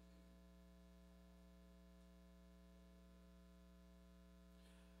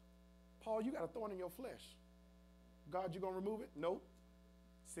 Paul, you got a thorn in your flesh. God, you going to remove it? Nope.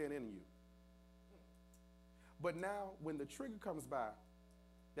 Sin in you. But now when the trigger comes by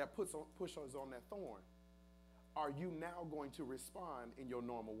that pushes on that thorn, are you now going to respond in your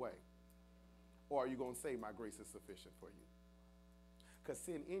normal way? Or are you going to say, my grace is sufficient for you? Because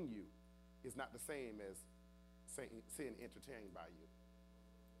sin in you is not the same as sin entertained by you.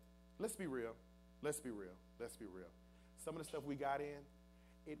 Let's be real. Let's be real. Let's be real. Some of the stuff we got in,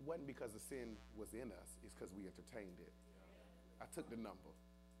 it wasn't because the sin was in us. It's because we entertained it. I took the number.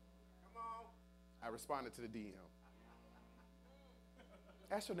 I responded to the DM.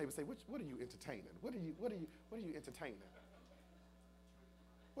 Ask your neighbor, say, what are you entertaining? What are you entertaining?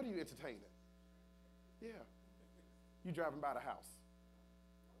 What are you entertaining? Yeah. You driving by the house.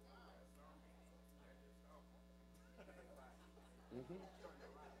 Mm-hmm.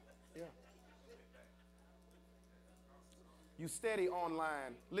 Yeah. You steady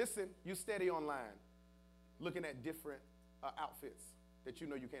online. Listen, you steady online looking at different outfits that you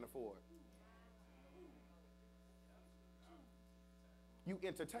know you can't afford. You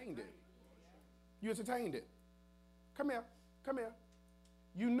entertained it. You entertained it. Come here. Come here.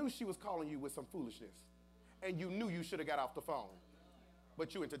 You knew she was calling you with some foolishness. And you knew you should have got off the phone.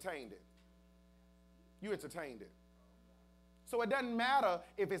 But you entertained it. You entertained it. So it doesn't matter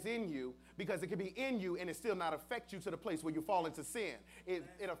if it's in you, because it can be in you and it still not affect you to the place where you fall into sin. It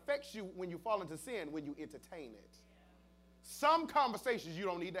affects you when you fall into sin when you entertain it. Some conversations you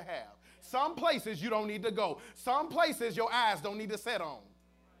don't need to have. Some places you don't need to go. Some places your eyes don't need to set on.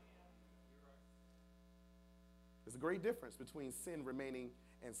 There's a great difference between sin remaining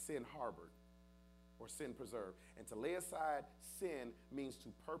and sin harbored or sin preserved. And to lay aside sin means to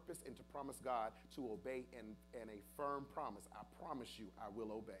purpose and to promise God to obey and a firm promise. I promise you I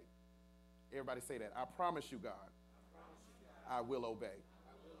will obey. Everybody say that. I promise you, God, I will obey.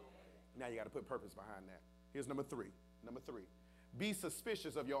 Now you got to put purpose behind that. Here's number three. Number three, be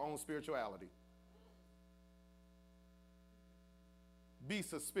suspicious of your own spirituality. Be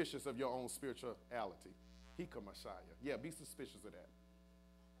suspicious of your own spirituality. Hikamashaya. Yeah, be suspicious of that.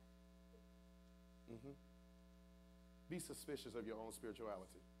 Hmm. Be suspicious of your own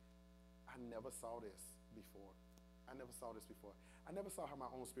spirituality. I never saw this before. I never saw this before. I never saw how my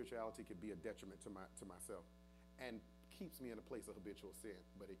own spirituality could be a detriment to myself and keeps me in a place of habitual sin,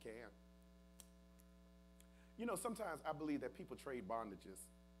 but it can. You know, sometimes I believe that people trade bondages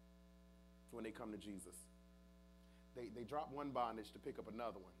when they come to Jesus. They drop one bondage to pick up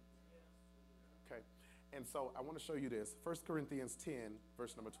another one. Okay? And so I want to show you this. 1 Corinthians 10,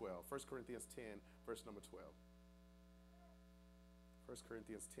 verse number 12. 1 Corinthians 10, verse number 12. 1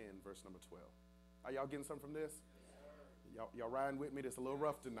 Corinthians 10, verse number 12. Are y'all getting something from this? Y'all riding with me? It's a little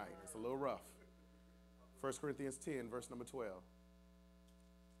rough tonight. It's a little rough. 1 Corinthians 10, verse number 12.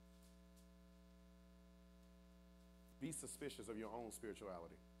 Be suspicious of your own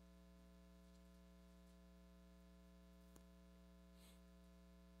spirituality.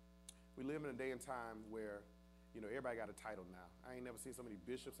 We live in a day and time where, you know, everybody got a title now. I ain't never seen so many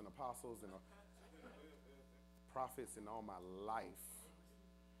bishops and apostles and prophets in all my life.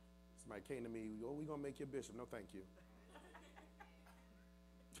 Somebody came to me, oh, we're going to make you a bishop. No, thank you.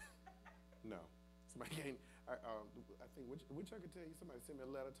 No. Somebody came, I think, which I could tell you, somebody sent me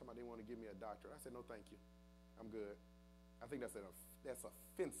a letter telling me they want to give me a doctorate. I said, no, thank you. I'm good. I think that's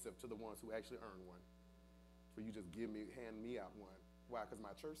offensive to the ones who actually earn one. For you just hand me out one. Why? Because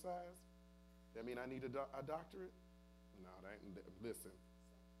my church size? That mean I need a doctorate? No, listen.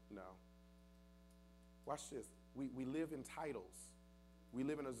 No. Watch this. We live in titles. We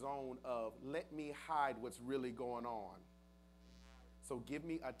live in a zone of let me hide what's really going on. So give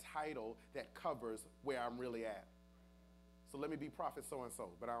me a title that covers where I'm really at. So let me be prophet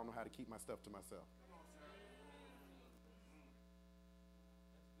so-and-so, but I don't know how to keep my stuff to myself.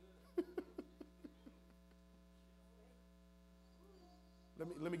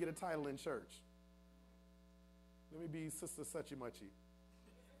 Let me get a title in church. Let me be Sister Suchy Muchy.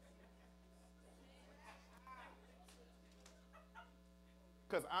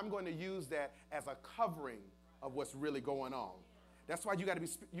 Because I'm going to use that as a covering of what's really going on. That's why you got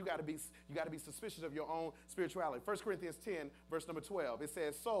to be suspicious of your own spirituality. 1 Corinthians 10, verse number 12. It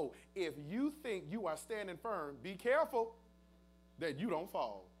says, so if you think you are standing firm, be careful that you don't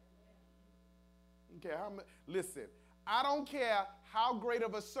fall. Okay, listen, I don't care how great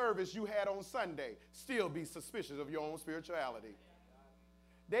of a service you had on Sunday, still be suspicious of your own spirituality.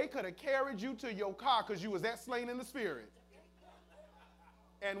 They could have carried you to your car because you was that slain in the spirit.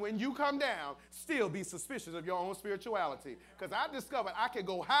 And when you come down, still be suspicious of your own spirituality. Because I discovered I could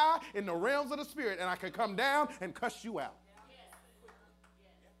go high in the realms of the spirit and I could come down and cuss you out.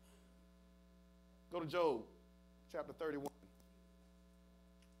 Go to Job chapter 31.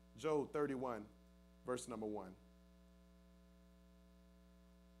 Job 31, verse number 1.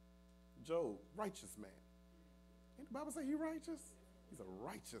 Job, righteous man. Ain't the Bible say he righteous? He's a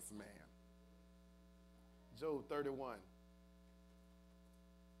righteous man. Job 31.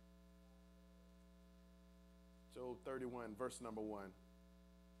 Job 31, verse number 1.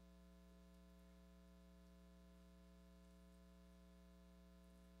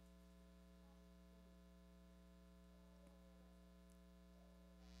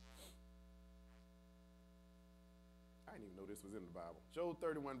 I didn't even know this was in the Bible. Job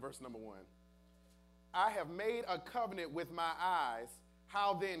 31, verse number 1. I have made a covenant with my eyes.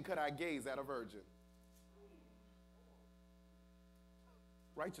 How then could I gaze at a virgin?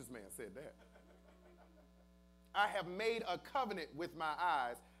 Righteous man said that. I have made a covenant with my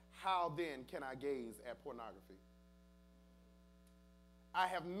eyes. How then can I gaze at pornography? I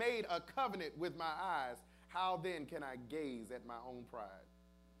have made a covenant with my eyes. How then can I gaze at my own pride?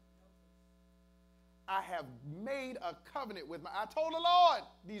 I have made a covenant with I told the Lord,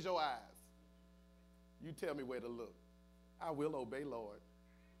 these your eyes. You tell me where to look. I will obey, Lord.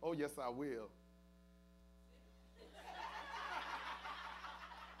 Oh, yes, I will.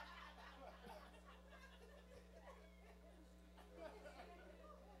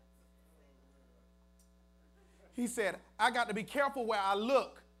 He said, I got to be careful where I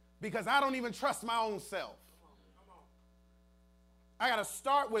look because I don't even trust my own self. I got to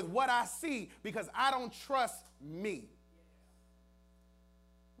start with what I see because I don't trust me.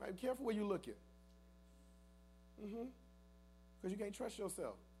 Right? Be careful where you look at. Because you can't trust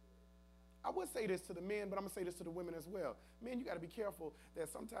yourself. I would say this to the men, but I'm going to say this to the women as well. Men, you got to be careful that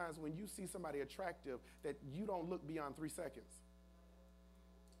sometimes when you see somebody attractive that you don't look beyond 3 seconds.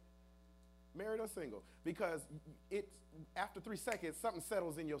 Married or single, because after 3 seconds, something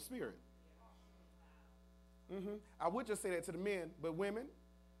settles in your spirit. I would just say that to the men, but women,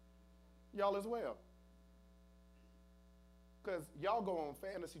 y'all as well. Because y'all go on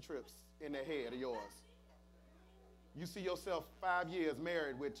fantasy trips in that head of yours. You see yourself 5 years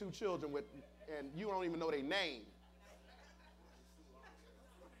married with 2 children and you don't even know their name.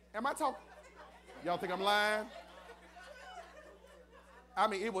 Am I talking? Y'all think I'm lying? I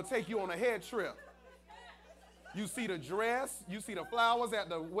mean, it will take you on a head trip. You see the dress, you see the flowers at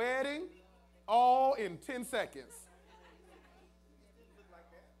the wedding, all in 10 seconds.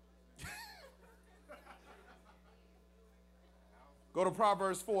 Go to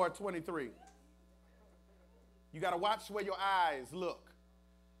Proverbs 4:23. You got to watch where your eyes look.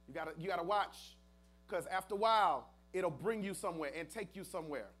 You got to watch, because after a while, it'll bring you somewhere and take you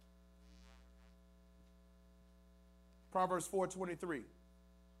somewhere. Proverbs 4:23.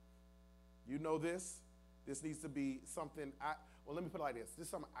 You know this. This needs to be something well, let me put it like this. This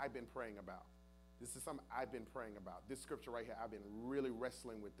is something I've been praying about. This is something I've been praying about. This scripture right here, I've been really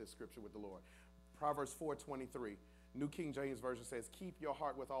wrestling with this scripture with the Lord. Proverbs 4:23. New King James Version says, keep your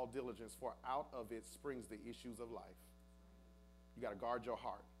heart with all diligence, for out of it springs the issues of life. You got to guard your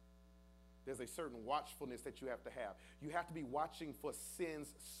heart. There's a certain watchfulness that you have to have. You have to be watching for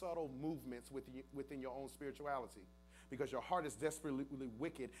sin's subtle movements within your own spirituality, because your heart is desperately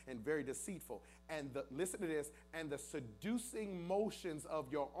wicked and very deceitful. And listen to this, and the seducing motions of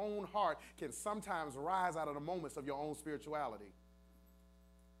your own heart can sometimes rise out of the moments of your own spirituality.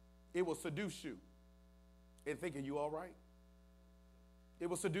 It will seduce you and thinking you all right. It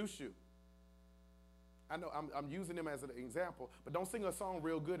will seduce you. I know I'm using them as an example, but don't sing a song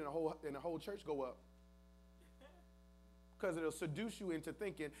real good and the whole church go up. Because it'll seduce you into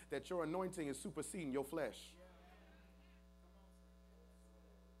thinking that your anointing is superseding your flesh.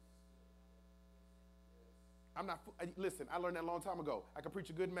 Listen, I learned that a long time ago. I could preach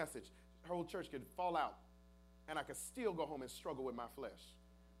a good message. The whole church could fall out, and I could still go home and struggle with my flesh.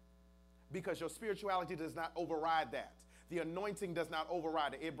 Because your spirituality does not override that. The anointing does not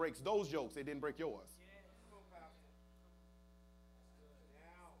override it. It breaks those yokes. It didn't break yours.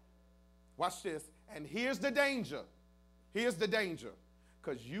 Watch this. And here's the danger. Here's the danger.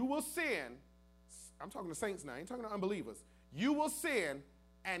 Because you will sin. I'm talking to saints now. I ain't talking to unbelievers. You will sin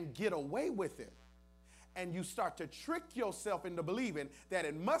and get away with it. And you start to trick yourself into believing that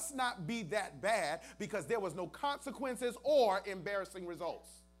it must not be that bad because there was no consequences or embarrassing results.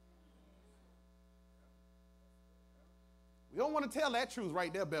 We don't want to tell that truth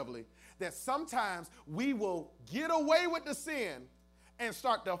right there, Beverly, that sometimes we will get away with the sin and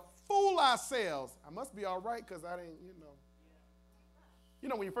start to fool ourselves. I must be all right because I didn't, You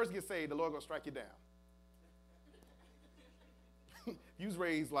know, when you first get saved, the Lord going to strike you down. You was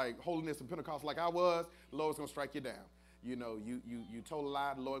raised like holiness and Pentecost like I was, the Lord's going to strike you down. You know, you told a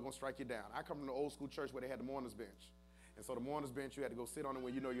lie, the Lord going to strike you down. I come from the old school church where they had the mourner's bench. And so the mourner's bench, you had to go sit on it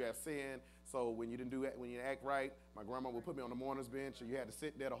when you know you have sin. So when you didn't do it, when you didn't act right, my grandma would put me on the mourner's bench, and you had to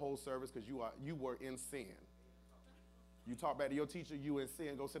sit there the whole service because you were in sin. You talk back to your teacher, you in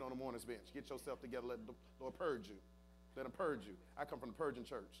sin, go sit on the mourner's bench. Get yourself together, let the Lord purge you. Let him purge you. I come from the purging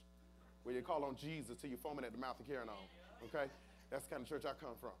church, where you call on Jesus till you're foaming at the mouth and carrying on. Okay? That's the kind of church I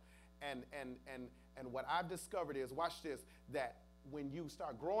come from. And what I've discovered is, watch this, that when you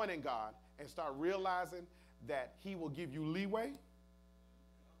start growing in God and start realizing that he will give you leeway,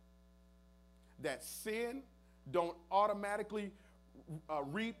 that sin don't automatically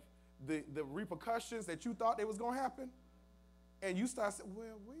reap the repercussions that you thought they was going to happen, and you start saying,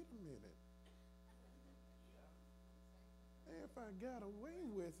 well, wait a minute. If I got away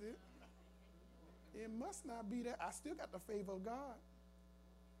with it, it must not be that. I still got the favor of God.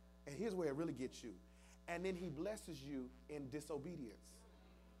 And here's where it really gets you. And then he blesses you in disobedience.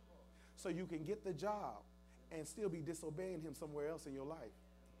 So you can get the job and still be disobeying him somewhere else in your life.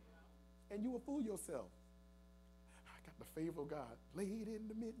 And you will fool yourself. I got the favor of God. Late in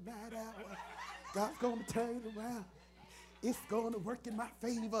the midnight hour, God's going to turn it around. It's going to work in my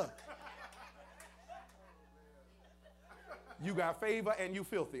favor. You got favor and you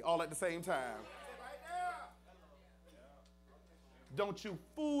filthy all at the same time. Don't you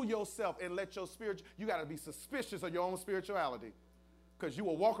fool yourself and let your you got to be suspicious of your own spirituality, because you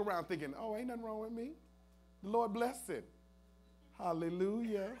will walk around thinking, oh, ain't nothing wrong with me. The Lord bless it.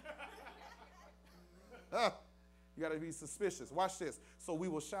 Hallelujah. You got to be suspicious. Watch this. So we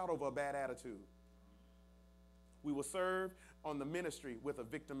will shout over a bad attitude. We will serve on the ministry with a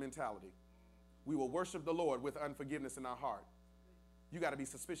victim mentality. We will worship the Lord with unforgiveness in our heart. You got to be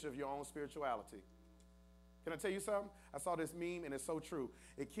suspicious of your own spirituality. Can I tell you something? I saw this meme, and it's so true.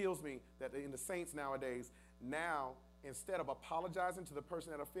 It kills me that in the saints nowadays, now, instead of apologizing to the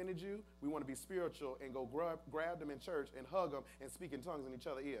person that offended you, we want to be spiritual and go grab them in church and hug them and speak in tongues in each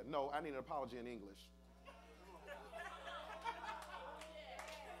other's ear. No, I need an apology in English.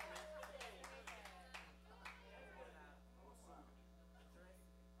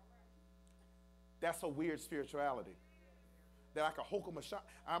 That's a weird spirituality. That I can hokum a shot.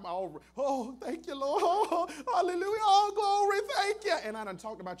 I'm all, oh, thank you, Lord. Oh, hallelujah. Oh, glory, thank you. And I done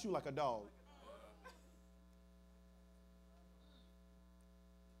talked about you like a dog.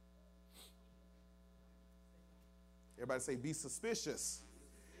 Everybody say, be suspicious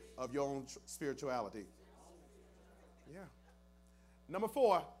of your own spirituality. Yeah. Number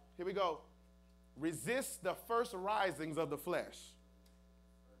 4, here we go. Resist the first risings of the flesh.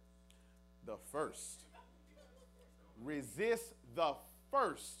 The first. Resist the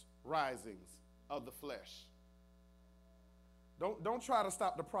first risings of the flesh. Don't try to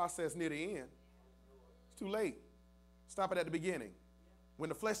stop the process near the end. It's too late. Stop it at the beginning. When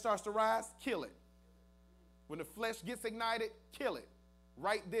the flesh starts to rise, kill it. When the flesh gets ignited, kill it.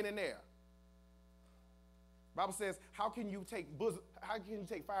 Right then and there. Bible says, how can you take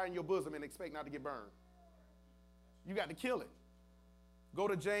fire in your bosom and expect not to get burned? You got to kill it. Go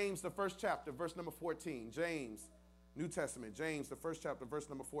to James, the first chapter, verse number 14. James, New Testament, James, the first chapter, verse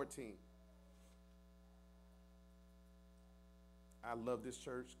number 14. I love this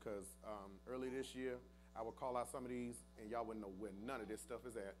church because early this year, I would call out some of these, and y'all wouldn't know where none of this stuff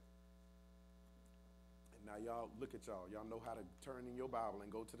is at. And now y'all, look at y'all. Y'all know how to turn in your Bible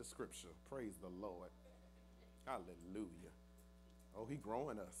and go to the scripture. Praise the Lord. Hallelujah. Oh, he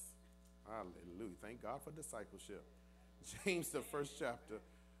growing us. Hallelujah. Thank God for discipleship. James, the first chapter,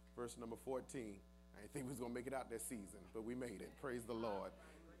 verse number 14. I didn't think we was going to make it out that season, but we made it. Praise the Lord.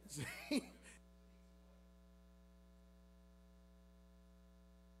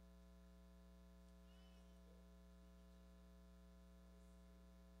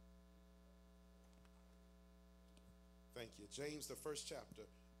 Thank you. James, the first chapter,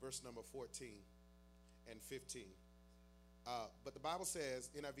 verse number 14 and 15. But the Bible says,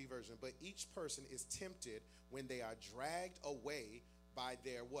 NIV version, but each person is tempted when they are dragged away by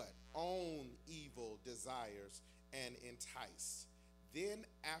their what? Own evil desires and enticed. Then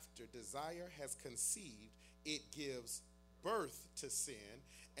after desire has conceived, it gives birth to sin,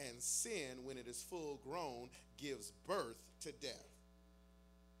 and sin, when it is full grown, gives birth to death.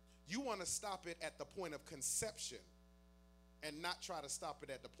 You want to stop it at the point of conception and not try to stop it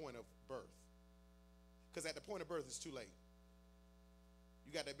at the point of birth. Because at the point of birth, it's too late.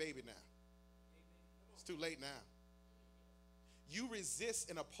 You got that baby now. It's too late now. You resist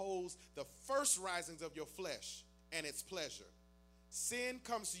and oppose the first risings of your flesh and its pleasure. Sin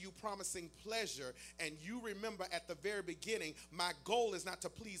comes to you promising pleasure, and you remember at the very beginning, my goal is not to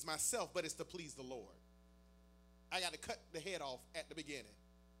please myself, but it's to please the Lord. I got to cut the head off at the beginning.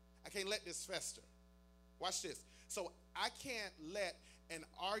 I can't let this fester. Watch this. So I can't let an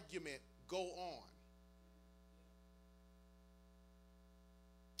argument go on.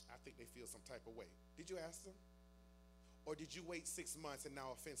 I think they feel some type of way. Did you ask them? Or did you wait 6 months and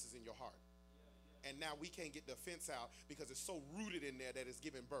now offense is in your heart? And now we can't get the offense out because it's so rooted in there that it's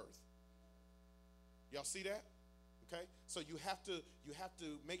giving birth. Y'all see that? Okay? So you have to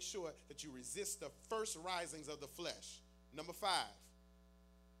make sure that you resist the first risings of the flesh. Number 5,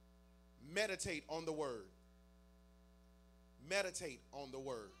 meditate on the word. Meditate on the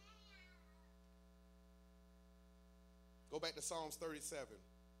word. Go back to Psalms 37.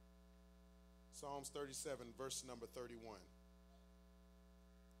 Psalms 37, verse number 31.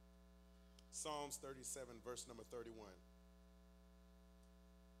 Psalms 37, verse number 31.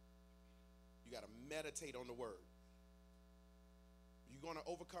 You got to meditate on the word. You're going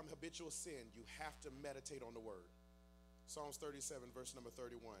to overcome habitual sin. You have to meditate on the word. Psalms 37, verse number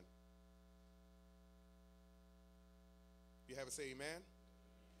 31. You have it, say amen.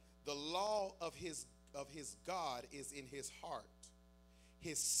 The law of his God is in his heart.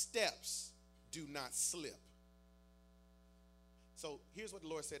 His steps do not slip. So here's what the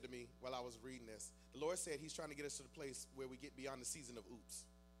Lord said to me while I was reading this. The Lord said he's trying to get us to the place where we get beyond the season of oops.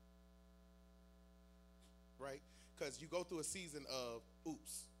 Right? Because you go through a season of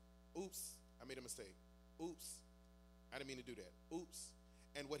oops. Oops, I made a mistake. Oops, I didn't mean to do that. Oops.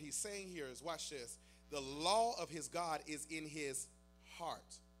 And what he's saying here is, watch this. The law of his God is in his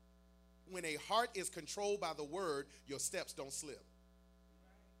heart. When a heart is controlled by the word, your steps don't slip.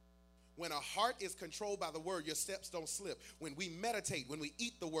 When a heart is controlled by the word, your steps don't slip. When we meditate, when we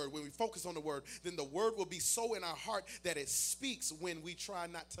eat the word, when we focus on the word, then the word will be so in our heart that it speaks when we try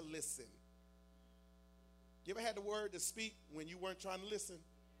not to listen. You ever had the word to speak when you weren't trying to listen?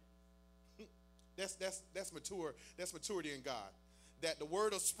 That's mature. That's maturity in God. That the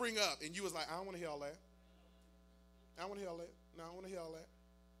word will spring up and you was like, I don't want to hear all that. I don't want to hear all that. No, I don't want to hear all that.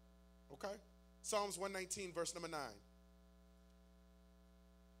 Okay? Psalms 119, verse number 9.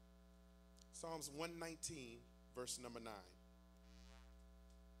 Psalms 119, verse number 9.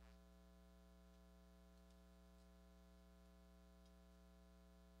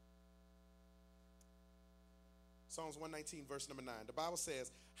 Psalms 119, verse number 9. The Bible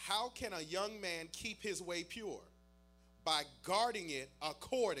says, how can a young man keep his way pure? By guarding it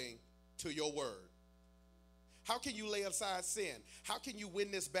according to your word. How can you lay aside sin? How can you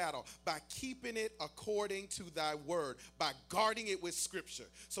win this battle? By keeping it according to thy word, by guarding it with scripture.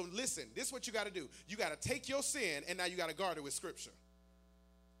 So listen, this is what you got to do. You got to take your sin and now you got to guard it with scripture.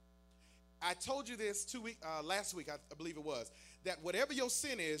 I told you this last week, I believe it was, that whatever your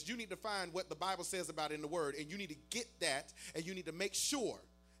sin is, you need to find what the Bible says about it in the word, and you need to get that, and you need to make sure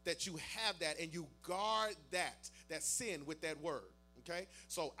that you have that, and you guard that sin with that word, okay?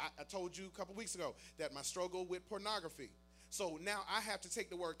 So I told you a couple weeks ago that my struggle with pornography. So now I have to take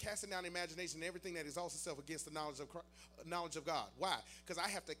the word, casting down the imagination and everything that exalts itself against the knowledge of God. Why? Because I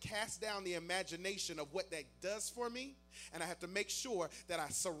have to cast down the imagination of what that does for me, and I have to make sure that I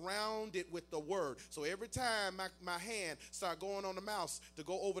surround it with the word. So every time my hand start going on the mouse to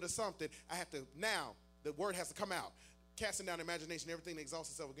go over to something, I have to, now the word has to come out. Casting down the imagination, everything that exalts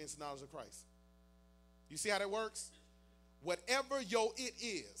itself against the knowledge of Christ. You see how that works? Whatever your it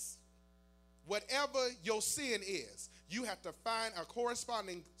is, whatever your sin is, you have to find a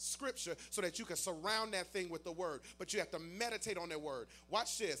corresponding scripture so that you can surround that thing with the word. But you have to meditate on that word.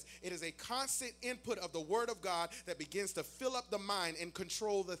 Watch this. It is a constant input of the word of God that begins to fill up the mind and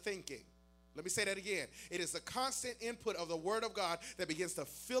control the thinking. Let me say that again. It is a constant input of the word of God that begins to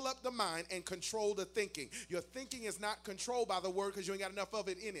fill up the mind and control the thinking. Your thinking is not controlled by the word because you ain't got enough of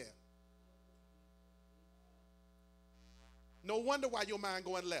it in it. No wonder why your mind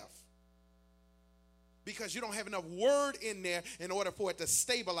going left. Because you don't have enough word in there in order for it to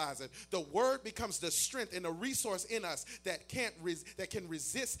stabilize it. The word becomes the strength and the resource in us that can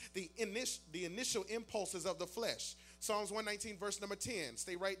resist the initial impulses of the flesh. Psalms 119, verse number 10.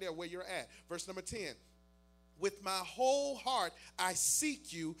 Stay right there where you're at. Verse number 10. With my whole heart I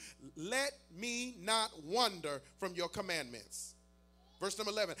seek you. Let me not wander from your commandments. Verse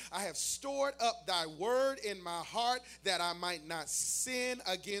number 11. I have stored up thy word in my heart that I might not sin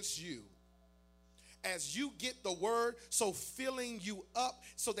against you. As you get the word, so filling you up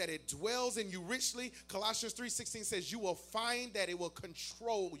so that it dwells in you richly. Colossians 3:16 says you will find that it will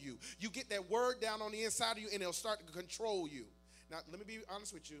control you. You get that word down on the inside of you and it'll start to control you. Now, let me be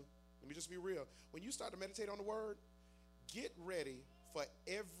honest with you. Let me just be real. When you start to meditate on the word, get ready for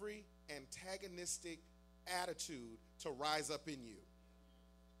every antagonistic attitude to rise up in you.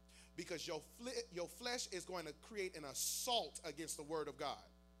 Because your flesh is going to create an assault against the word of God.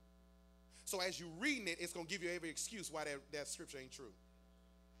 So as you're reading it, it's going to give you every excuse why that scripture ain't true.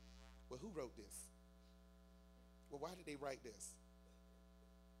 Well, who wrote this? Well, why did they write this?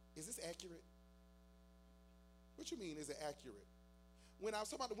 Is this accurate? What you mean, is it accurate? When I was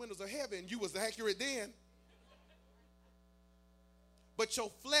talking about the windows of heaven, you was accurate then. But your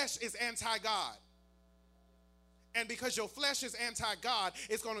flesh is anti-God. And because your flesh is anti-God,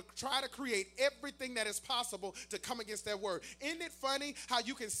 it's going to try to create everything that is possible to come against that word. Isn't it funny how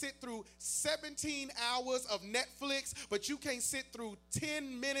you can sit through 17 hours of Netflix, but you can't sit through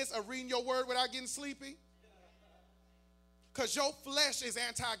 10 minutes of reading your word without getting sleepy? Because your flesh is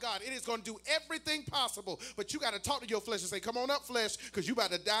anti-God. It is going to do everything possible. But you got to talk to your flesh and say, come on up, flesh, because you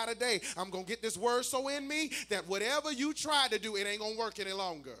about to die today. I'm going to get this word so in me that whatever you try to do, it ain't going to work any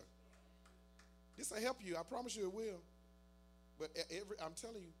longer. This will help you. I promise you it will. But I'm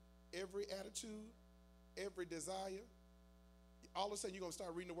telling you, every attitude, every desire, all of a sudden you're going to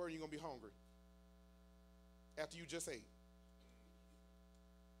start reading the word and you're going to be hungry after you just ate.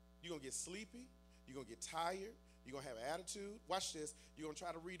 You're going to get sleepy. You're going to get tired. You're going to have an attitude. Watch this. You're going to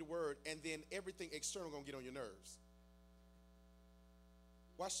try to read the word, and then everything external is going to get on your nerves.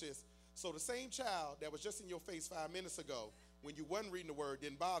 Watch this. So the same child that was just in your face 5 minutes ago, when you wasn't reading the word,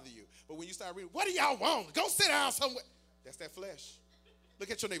 didn't bother you. But when you start reading, what do y'all want? Go sit down somewhere. That's that flesh. Look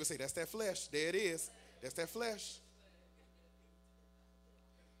at your neighbor and say, that's that flesh. There it is. That's that flesh.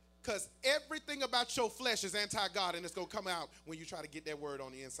 Because everything about your flesh is anti-God, and it's going to come out when you try to get that word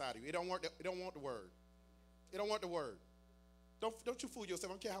on the inside of you. It don't want the word. It don't want the word. Don't you fool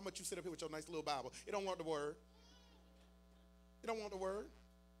yourself. I don't care how much you sit up here with your nice little Bible. It don't want the word. It don't want the word.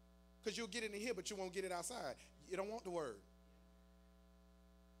 Because you'll get it in here, but you won't get it outside. You don't want the word.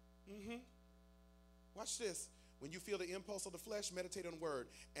 Watch this. When you feel the impulse of the flesh, meditate on the word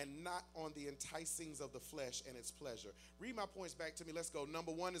and not on the enticings of the flesh and its pleasure. Read my points back to me. Let's go.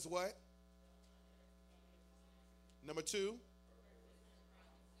 Number 1 is what? Number 2.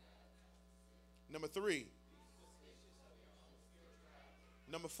 Number 3.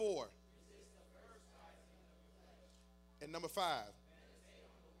 Number 4. And number 5.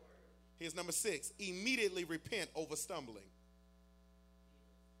 Here's number 6. Immediately repent over stumbling.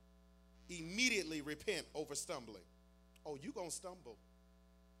 Immediately immediately repent over stumbling. Oh, you gonna stumble.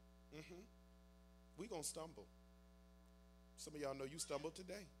 We gonna stumble. Some of y'all know you stumbled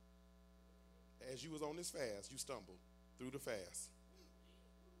today. As you was on this fast, you stumbled through the fast.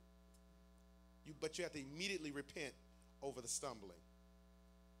 But you have to immediately repent over the stumbling.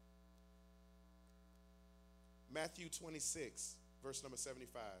 Matthew 26, verse number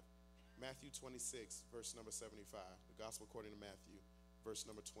 75. Matthew 26, verse number 75. The Gospel according to Matthew, verse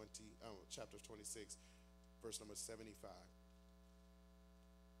number chapter 26, verse number 75.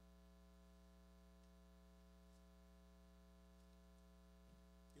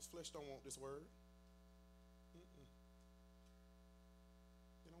 His flesh don't want this word.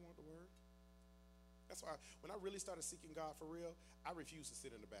 They don't want the word. That's why when I really started seeking God for real, I refuse to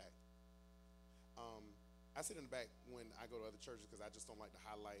sit in the back. I sit in the back when I go to other churches because I just don't like to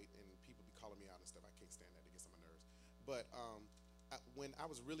highlight and people be calling me out and stuff. I can't stand that. It gets on my nerves. But when I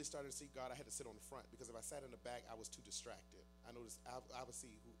was really starting to seek God, I had to sit on the front because if I sat in the back, I was too distracted. I noticed I would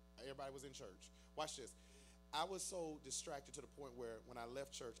see who everybody was in church. Watch this. I was so distracted to the point where when I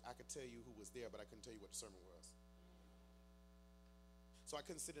left church, I could tell you who was there, but I couldn't tell you what the sermon was. So I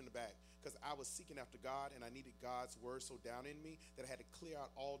couldn't sit in the back because I was seeking after God and I needed God's word so down in me that I had to clear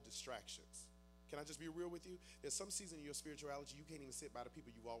out all distractions. Can I just be real with you? There's some season in your spirituality you can't even sit by the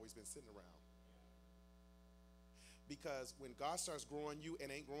people you've always been sitting around. Because when God starts growing you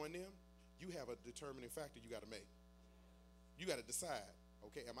and ain't growing them, you have a determining factor you got to make. You got to decide,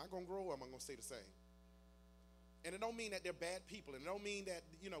 okay, am I going to grow or am I going to stay the same? And it don't mean that they're bad people, and it don't mean that,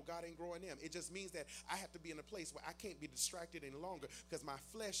 God ain't growing them. It just means that I have to be in a place where I can't be distracted any longer because my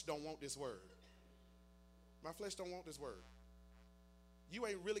flesh don't want this word. My flesh don't want this word. You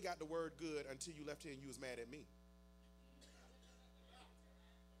ain't really got the word good until you left here and you was mad at me.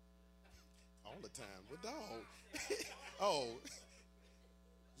 All the time. But dog. Oh,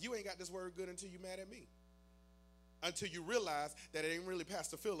 you ain't got this word good until you mad at me. Until you realize that it ain't really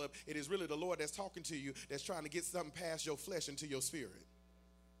Pastor Philip, it is really the Lord that's talking to you, that's trying to get something past your flesh into your spirit.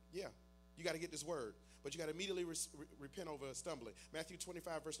 Yeah, you got to get this word, but you got to immediately repent over stumbling. Matthew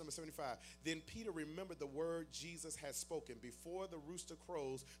 25, verse number 75. Then Peter remembered the word Jesus had spoken. Before the rooster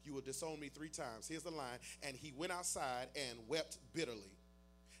crows, you will disown me 3 times. Here's the line. And he went outside and wept bitterly.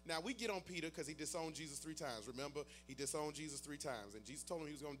 Now, we get on Peter because he disowned Jesus 3 times. Remember, he disowned Jesus 3 times. And Jesus told him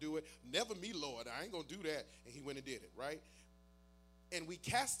he was going to do it. Never me, Lord. I ain't going to do that. And he went and did it, right? And we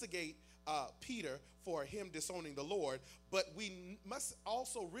castigate Peter for him disowning the Lord. But we must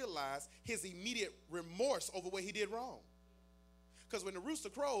also realize his immediate remorse over what he did wrong. Because when the rooster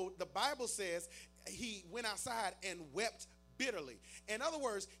crowed, the Bible says he went outside and wept bitterly. In other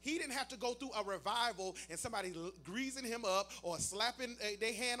words, he didn't have to go through a revival and somebody greasing him up or slapping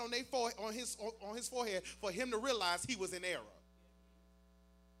their hand on his forehead for him to realize he was in error.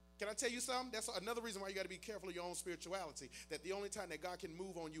 Can I tell you something? That's another reason why you got to be careful of your own spirituality, that the only time that God can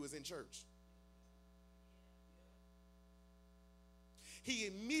move on you is in church. He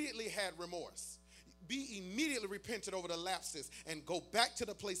immediately had remorse. Be immediately repentant over the lapses and go back to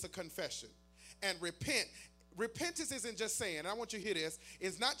the place of confession and repent. Repentance isn't just saying, and I want you to hear this,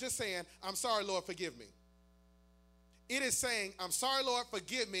 it's not just saying, I'm sorry, Lord, forgive me. It is saying, I'm sorry, Lord,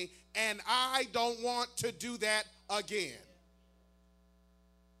 forgive me, and I don't want to do that again.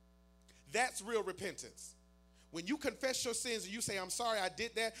 That's real repentance. When you confess your sins and you say, I'm sorry, I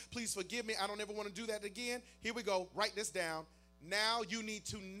did that, please forgive me, I don't ever want to do that again. Here we go, write this down. Now you need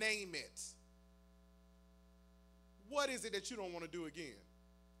to name it. What is it that you don't want to do again?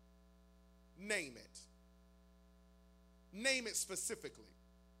 Name it. Name it specifically.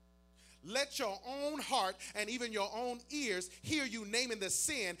 Let your own heart and even your own ears hear you naming the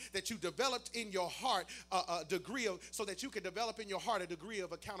sin that you developed in your heart a degree of, so that you can develop in your heart a degree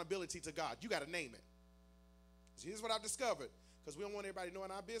of accountability to God. You got to name it. So here's what I've discovered. Because we don't want everybody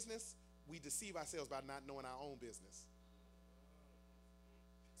knowing our business, we deceive ourselves by not knowing our own business.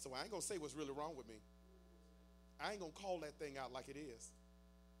 So I ain't going to say what's really wrong with me. I ain't going to call that thing out like it is.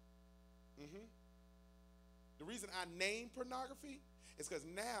 The reason I name pornography is because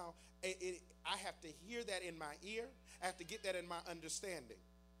now I have to hear that in my ear. I have to get that in my understanding.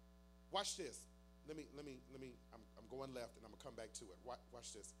 Watch this. I'm going left and I'm going to come back to it.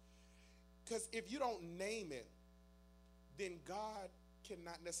 Watch this. Because if you don't name it, then God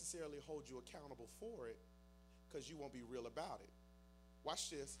cannot necessarily hold you accountable for it because you won't be real about it.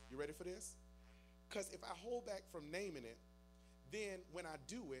 Watch this. You ready for this? Because if I hold back from naming it, then when I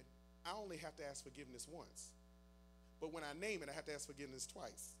do it, I only have to ask forgiveness once. But when I name it, I have to ask forgiveness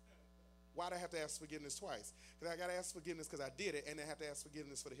twice. Why do I have to ask forgiveness twice? Because I got to ask forgiveness because I did it, and I have to ask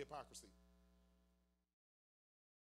forgiveness for the hypocrisy.